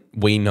one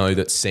we know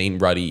that's seen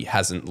Ruddy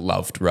hasn't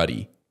loved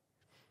Ruddy.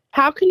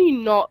 How can you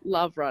not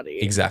love Ruddy?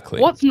 Exactly.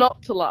 What's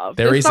not to love?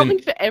 There There's isn't- something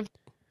for everyone.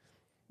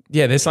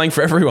 Yeah, there's something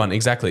for everyone.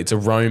 Exactly. It's a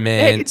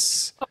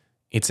romance.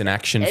 It's an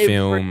action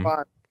film.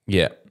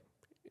 Yeah.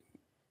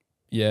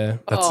 Yeah.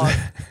 That's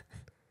Oh.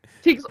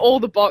 Ticks all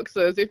the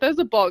boxes. If there's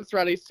a box,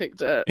 Ruddy's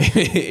ticked it.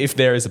 if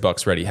there is a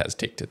box, Ruddy has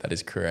ticked it. That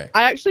is correct.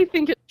 I actually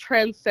think it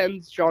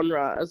transcends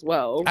genre as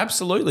well.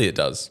 Absolutely, it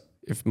does.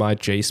 If my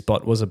G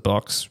spot was a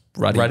box,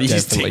 Ruddy Ruddy's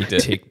definitely ticked it.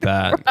 ticked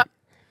that.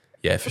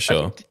 Yeah, for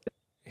sure.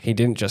 He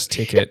didn't just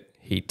tick it;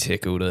 he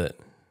tickled it.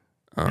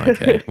 Oh,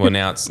 okay. Well,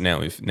 now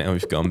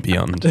we've gone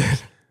beyond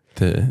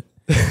the.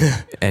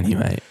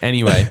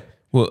 Anyway.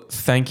 Well,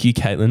 thank you,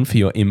 Caitlin, for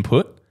your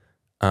input.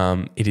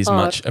 It is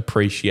much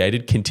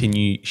appreciated.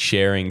 Continue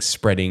sharing,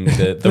 spreading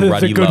the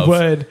Ruddy good love.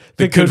 word,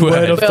 the good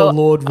word of the Well-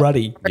 Lord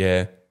Ruddy.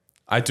 Yeah,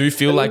 I do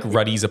feel like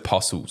Ruddy's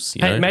apostles.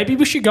 You know, Hey, maybe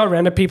we should go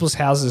around to people's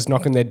houses,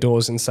 knock on their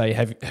doors, and say,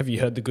 "Have you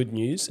heard the good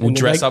news?" we'll And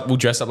then dress up. We'll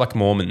dress up like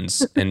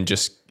Mormons and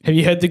just Have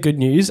you heard the good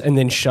news? And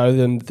then show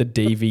them the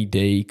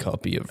DVD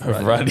copy of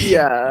Ruddy. Ruddy.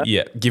 Yeah.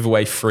 Yeah. Give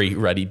away free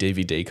Ruddy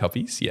DVD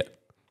copies. Yeah,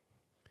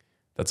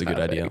 that's a good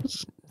idea.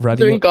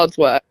 Ruddy, Doing God's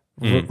work.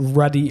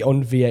 Ruddy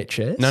on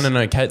VHS. No,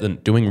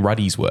 Caitlin, doing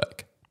Ruddy's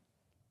work.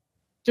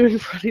 Doing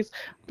Ruddy's.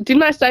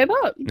 Didn't I say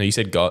that? No, you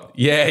said God.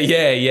 Yeah,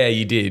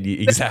 you did.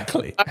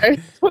 Exactly.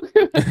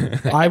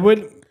 I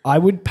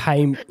would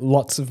pay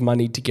lots of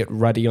money to get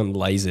Ruddy on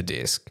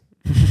Laserdisc.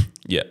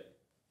 Yeah.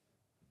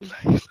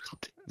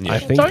 I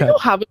think Don't that, you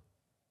have it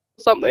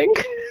or something?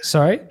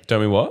 sorry?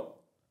 Don't we what?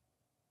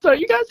 Don't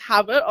you guys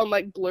have it on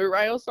like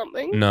Blu-ray or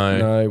something? No.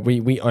 No,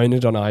 we own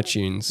it on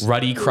iTunes.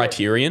 Ruddy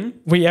Criterion?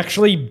 We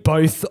actually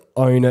both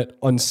own it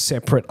on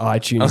separate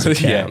iTunes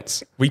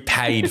accounts. We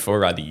paid for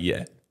Ruddy,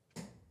 yeah.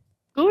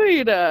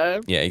 Good.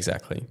 Yeah,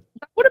 exactly.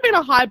 That would have been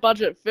a high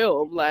budget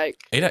film. Like,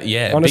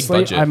 Yeah, Honestly,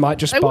 big budget. I might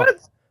just they buy. would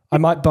have. I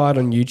might buy it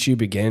on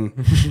YouTube again,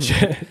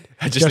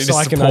 I just need to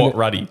I can support own it,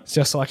 Ruddy.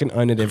 just so I can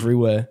own it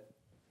everywhere.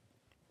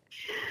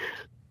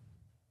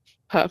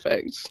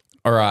 Perfect.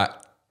 All right.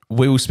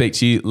 We will speak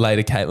to you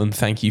later, Caitlin.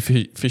 Thank you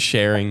for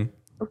sharing.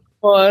 Of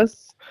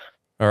course.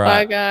 All Bye,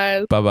 right.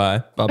 guys.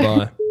 Bye-bye. Bye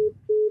bye.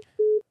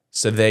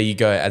 So there you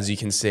go. As you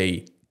can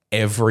see,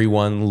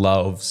 everyone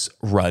loves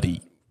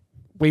Ruddy.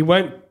 We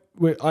weren't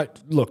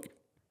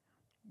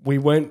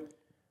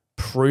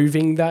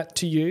proving that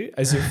to you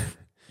as if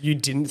you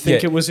didn't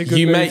think it was a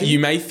good movie. You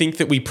may think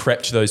that we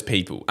prepped those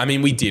people. I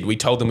mean, we did. We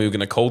told them we were going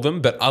to call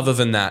them, but other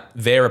than that,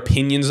 their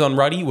opinions on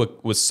Ruddy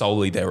were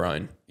solely their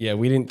own. Yeah,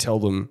 we didn't tell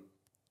them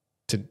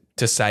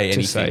To say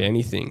anything. to say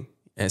anything.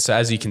 And so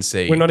as you can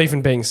see, We're not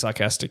even being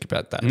sarcastic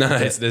about that. no,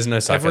 there's no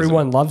sarcasm.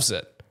 Everyone loves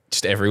it.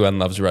 Just everyone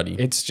loves Ruddy.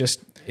 It's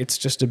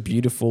just a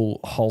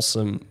beautiful,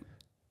 wholesome,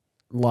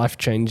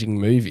 life-changing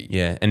movie.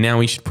 Yeah, and now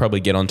we should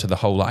probably get onto the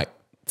whole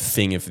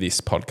thing of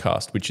this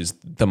podcast, which is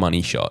the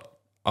money shot.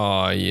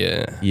 Oh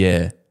yeah.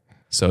 Yeah.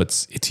 So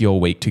it's your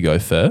week to go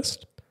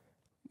first.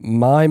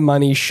 My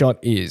money shot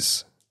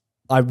is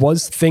I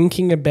was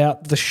thinking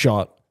about the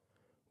shot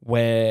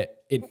where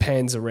it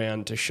pans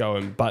around to show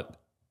him, but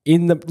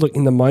in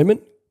the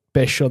moment,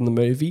 best shot in the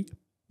movie,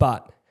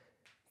 but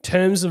in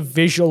terms of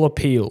visual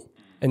appeal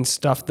and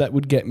stuff that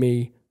would get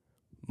me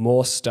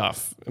more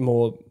stuff,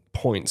 more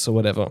points or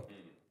whatever,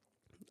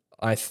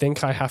 I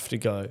think I have to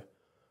go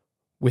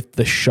with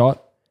the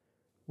shot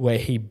where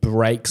he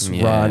breaks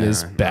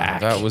Rana's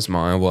back. That was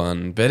my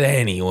one. But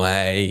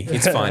anyway,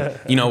 it's fine.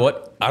 You know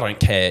what? I don't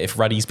care if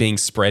Ruddy's being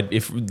spread.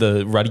 If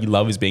the Ruddy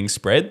love is being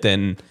spread,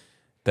 then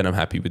I'm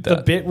happy with The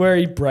that. bit where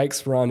he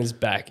breaks Rana's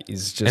back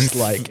is just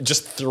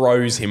just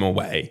throws him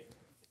away.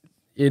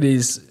 it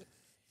is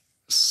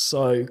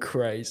so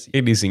crazy.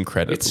 It is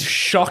incredible. It's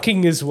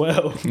shocking as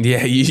well.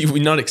 Yeah, you were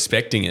not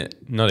expecting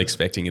it. Not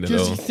expecting it at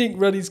Because all. you think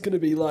Ruddy's going to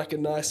be like a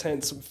nice,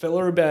 handsome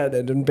fella about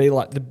it and be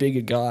like the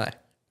bigger guy.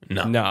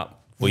 No. Nah.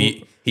 Well,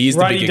 he is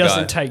the Ruddy bigger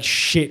doesn't guy. take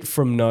shit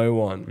from no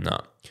one. No.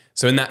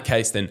 So in that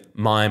case, then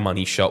my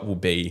money shot will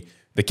be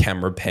the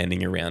camera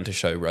panning around to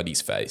show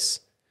Ruddy's face.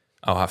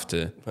 I'll have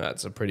to.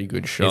 That's a pretty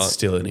good shot. It's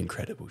still an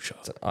incredible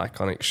shot.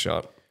 Iconic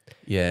shot.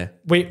 Yeah.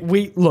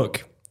 We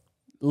look.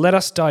 Let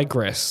us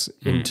digress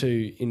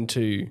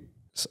into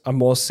a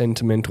more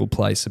sentimental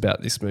place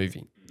about this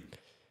movie.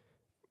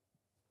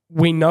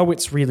 We know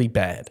it's really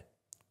bad,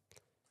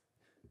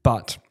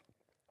 but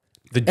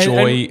The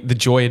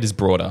joy it has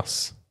brought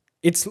us.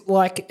 it's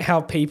like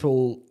how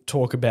people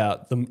talk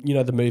about the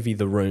movie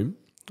The Room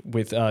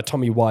with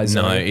Tommy Wiseau.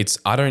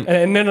 No, I don't.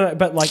 No,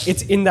 but like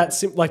it's in that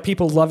like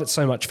people love it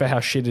so much for how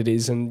shit it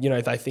is, and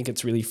they think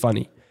it's really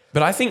funny.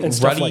 But I think and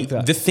stuff Ruddy, like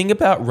that. the thing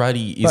about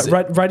Ruddy is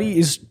But Ruddy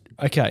is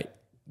okay.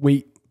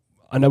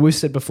 I know we've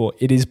said before,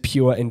 it is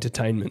pure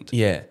entertainment.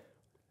 yeah,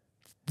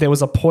 There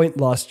was a point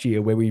last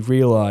year where we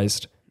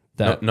realized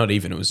that not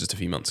even. It was just a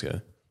few months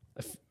ago.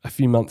 a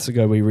few months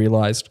ago we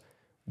realized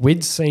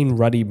we'd seen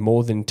Ruddy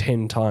more than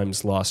 10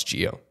 times last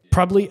year.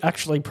 Probably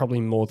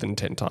more than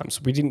 10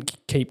 times. We didn't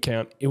keep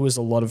count. It was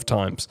a lot of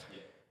times.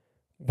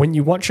 When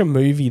you watch a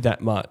movie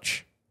that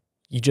much,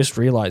 you just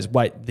realize,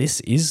 wait,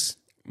 this is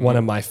one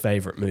of my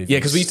favorite movies. Yeah,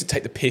 because we used to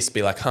take the piss,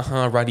 be like,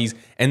 haha, Ruddy's.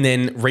 And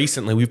then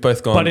recently we've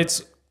both gone. But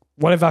it's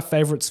one of our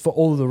favorites for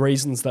all of the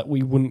reasons that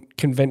we wouldn't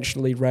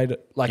conventionally rate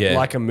it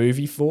like a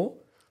movie for.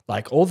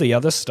 Like all the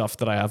other stuff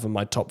that I have in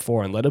my top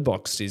 4 on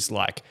Letterboxd is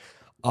like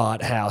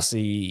art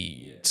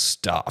housey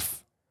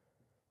stuff.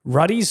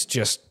 Ruddy's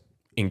just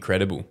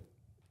incredible.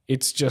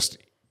 It's just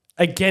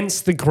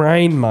against the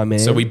grain, my man.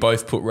 So we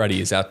both put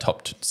Ruddy as our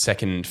top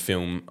second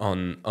film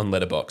on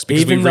Letterboxd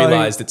because Even we though-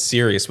 realised it's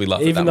serious. We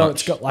love it that even though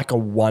much. it's got like a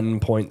 1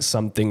 point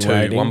something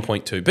rating.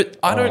 1.2. But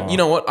I don't, you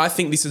know what? I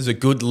think this is a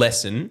good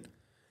lesson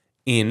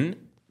in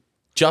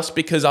just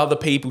because other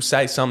people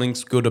say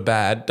something's good or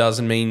bad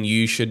doesn't mean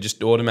you should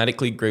just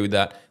automatically agree with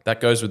that. That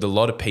goes with a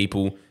lot of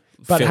people.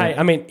 But hey,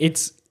 I mean,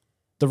 it's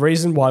the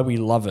reason why we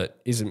love it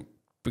isn't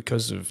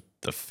because of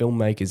the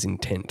filmmaker's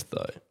intent,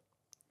 though.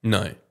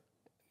 No.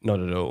 Not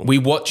at all. We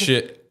watch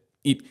it,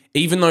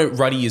 even though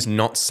Ruddy is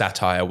not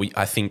satire,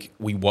 I think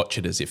we watch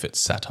it as if it's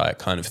satire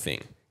kind of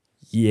thing.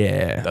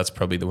 Yeah. That's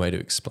probably the way to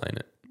explain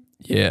it.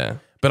 Yeah.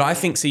 But I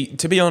think,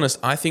 to be honest,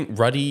 I think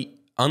Ruddy,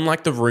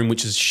 unlike The Room,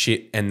 which is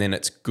shit and then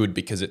it's good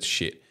because it's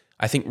shit,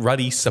 I think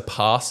Ruddy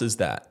surpasses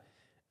that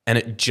and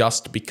it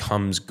just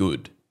becomes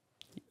good.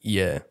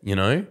 Yeah. You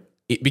know?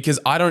 Because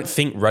I don't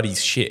think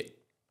Ruddy's shit.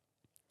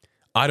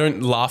 I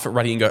don't laugh at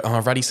Ruddy and go,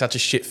 oh, Ruddy's such a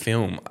shit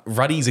film.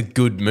 Ruddy's a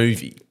good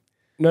movie.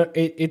 No,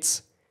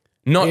 it's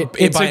Not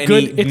it's by a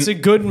good any, it's a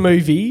good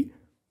movie,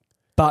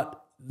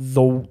 but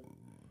the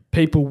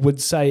people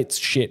would say it's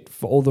shit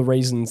for all the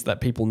reasons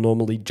that people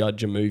normally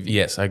judge a movie.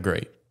 Yes, I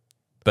agree.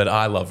 But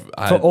I love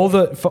For all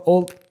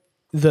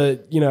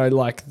the you know,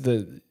 like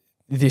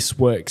this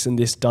works and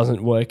this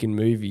doesn't work in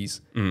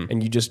movies,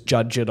 and you just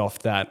judge it off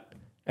that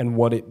and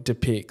what it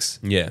depicts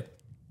yeah.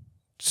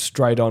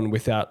 straight on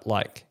without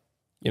like,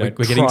 you know,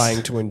 We're getting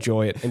trying to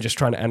enjoy it and just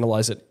trying to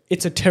analyze it.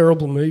 It's a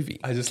terrible movie.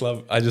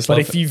 But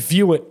If you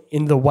view it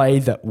in the way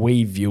that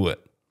we view it,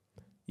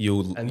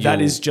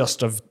 that is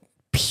just of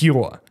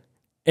pure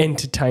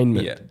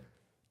entertainment. Yeah.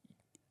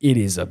 It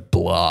is a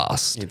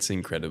blast. It's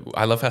incredible.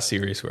 I love how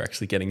serious we're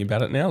actually getting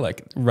about it now.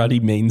 Like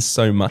Ruddy means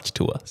so much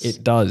to us.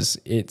 It does.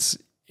 It's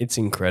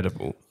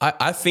incredible.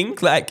 I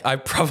think like I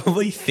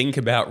probably think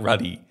about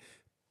Ruddy,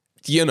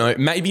 you know,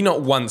 maybe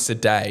not once a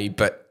day,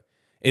 but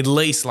at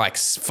least like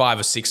 5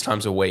 or 6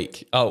 times a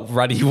week. Oh,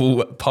 Ruddy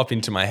will pop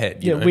into my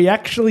head. You know? We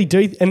actually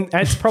do. And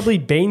it's probably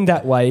been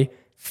that way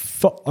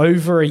for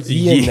over a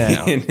year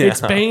now.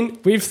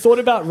 We've thought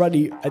about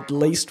Ruddy at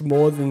least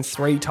more than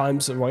 3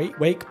 times a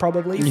week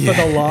probably for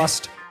the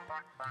last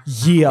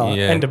year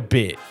and a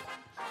bit.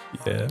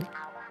 Yeah.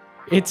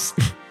 It's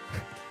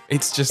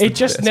just it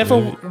just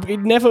never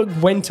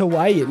went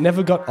away. It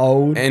never got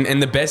old.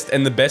 And the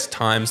best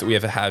times that we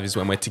ever have is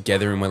when we're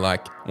together and we're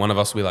like, one of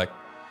us will be like,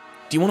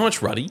 do you want to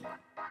watch Ruddy?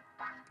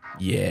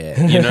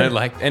 Yeah. You know,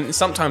 like, and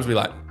sometimes we're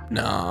like,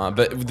 nah,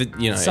 but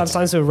you know.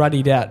 Sometimes we're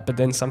ruddied out, but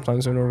then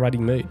sometimes we're in a ruddy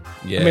mood.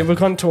 Yeah. I mean, we've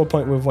gone to a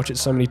point where we've watched it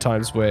so many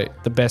times where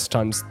the best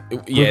times.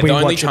 Yeah, we the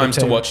only watch it time to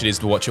too. watch it is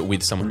to watch it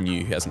with someone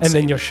new who hasn't And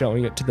seen then it. you're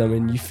showing it to them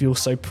and you feel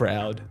so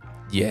proud.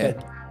 Yeah.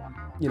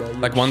 You know,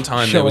 Like one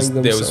time showing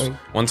there was something.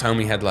 one time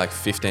we had like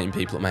 15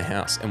 people at my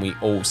house and we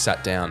all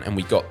sat down and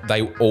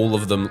all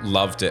of them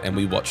loved it and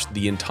we watched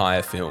the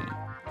entire film.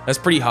 That's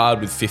pretty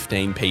hard with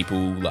 15 people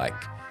like.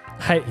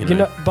 Hey, you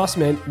know, boss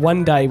man,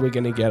 one day we're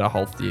going to get a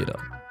whole theater.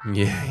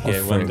 Yeah,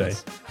 one day.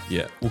 friends.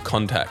 Yeah, we'll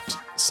contact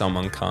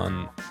Salman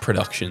Khan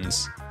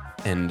Productions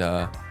and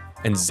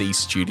Z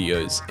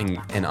Studios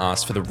and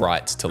ask for the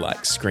rights to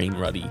like screen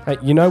Ruddy. Hey,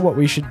 you know what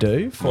we should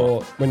do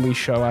for when we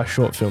show our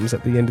short films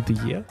at the end of the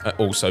year?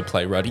 Also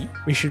play Ruddy.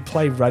 We should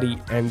play Ruddy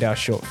and our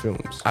short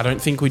films. I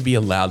don't think we'd be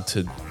allowed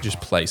to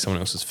just play someone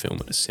else's film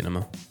at a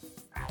cinema.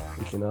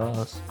 We can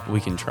ask. We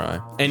can try.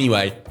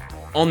 Anyway,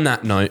 on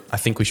that note, I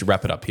think we should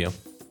wrap it up here.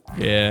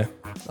 Yeah,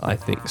 I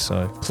think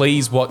so.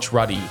 Please watch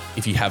Ruddy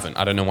if you haven't.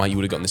 I don't know why you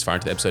would have gotten this far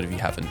into the episode if you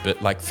haven't,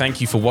 but like, thank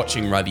you for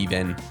watching Ruddy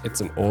then. It's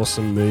an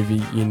awesome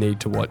movie. You need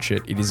to watch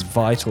it. It is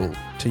vital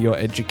to your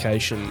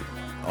education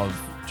of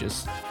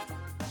just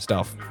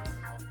stuff.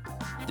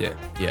 Yeah.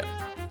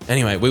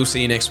 Anyway, we'll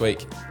see you next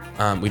week.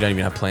 We don't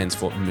even have plans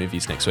for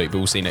movies next week, but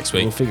we'll see you next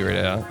week. We'll figure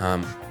it out.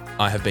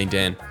 I have been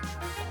Dan.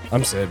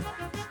 I'm Seb.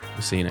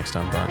 We'll see you next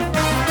time.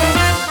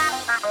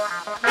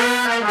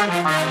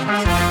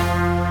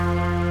 Bye.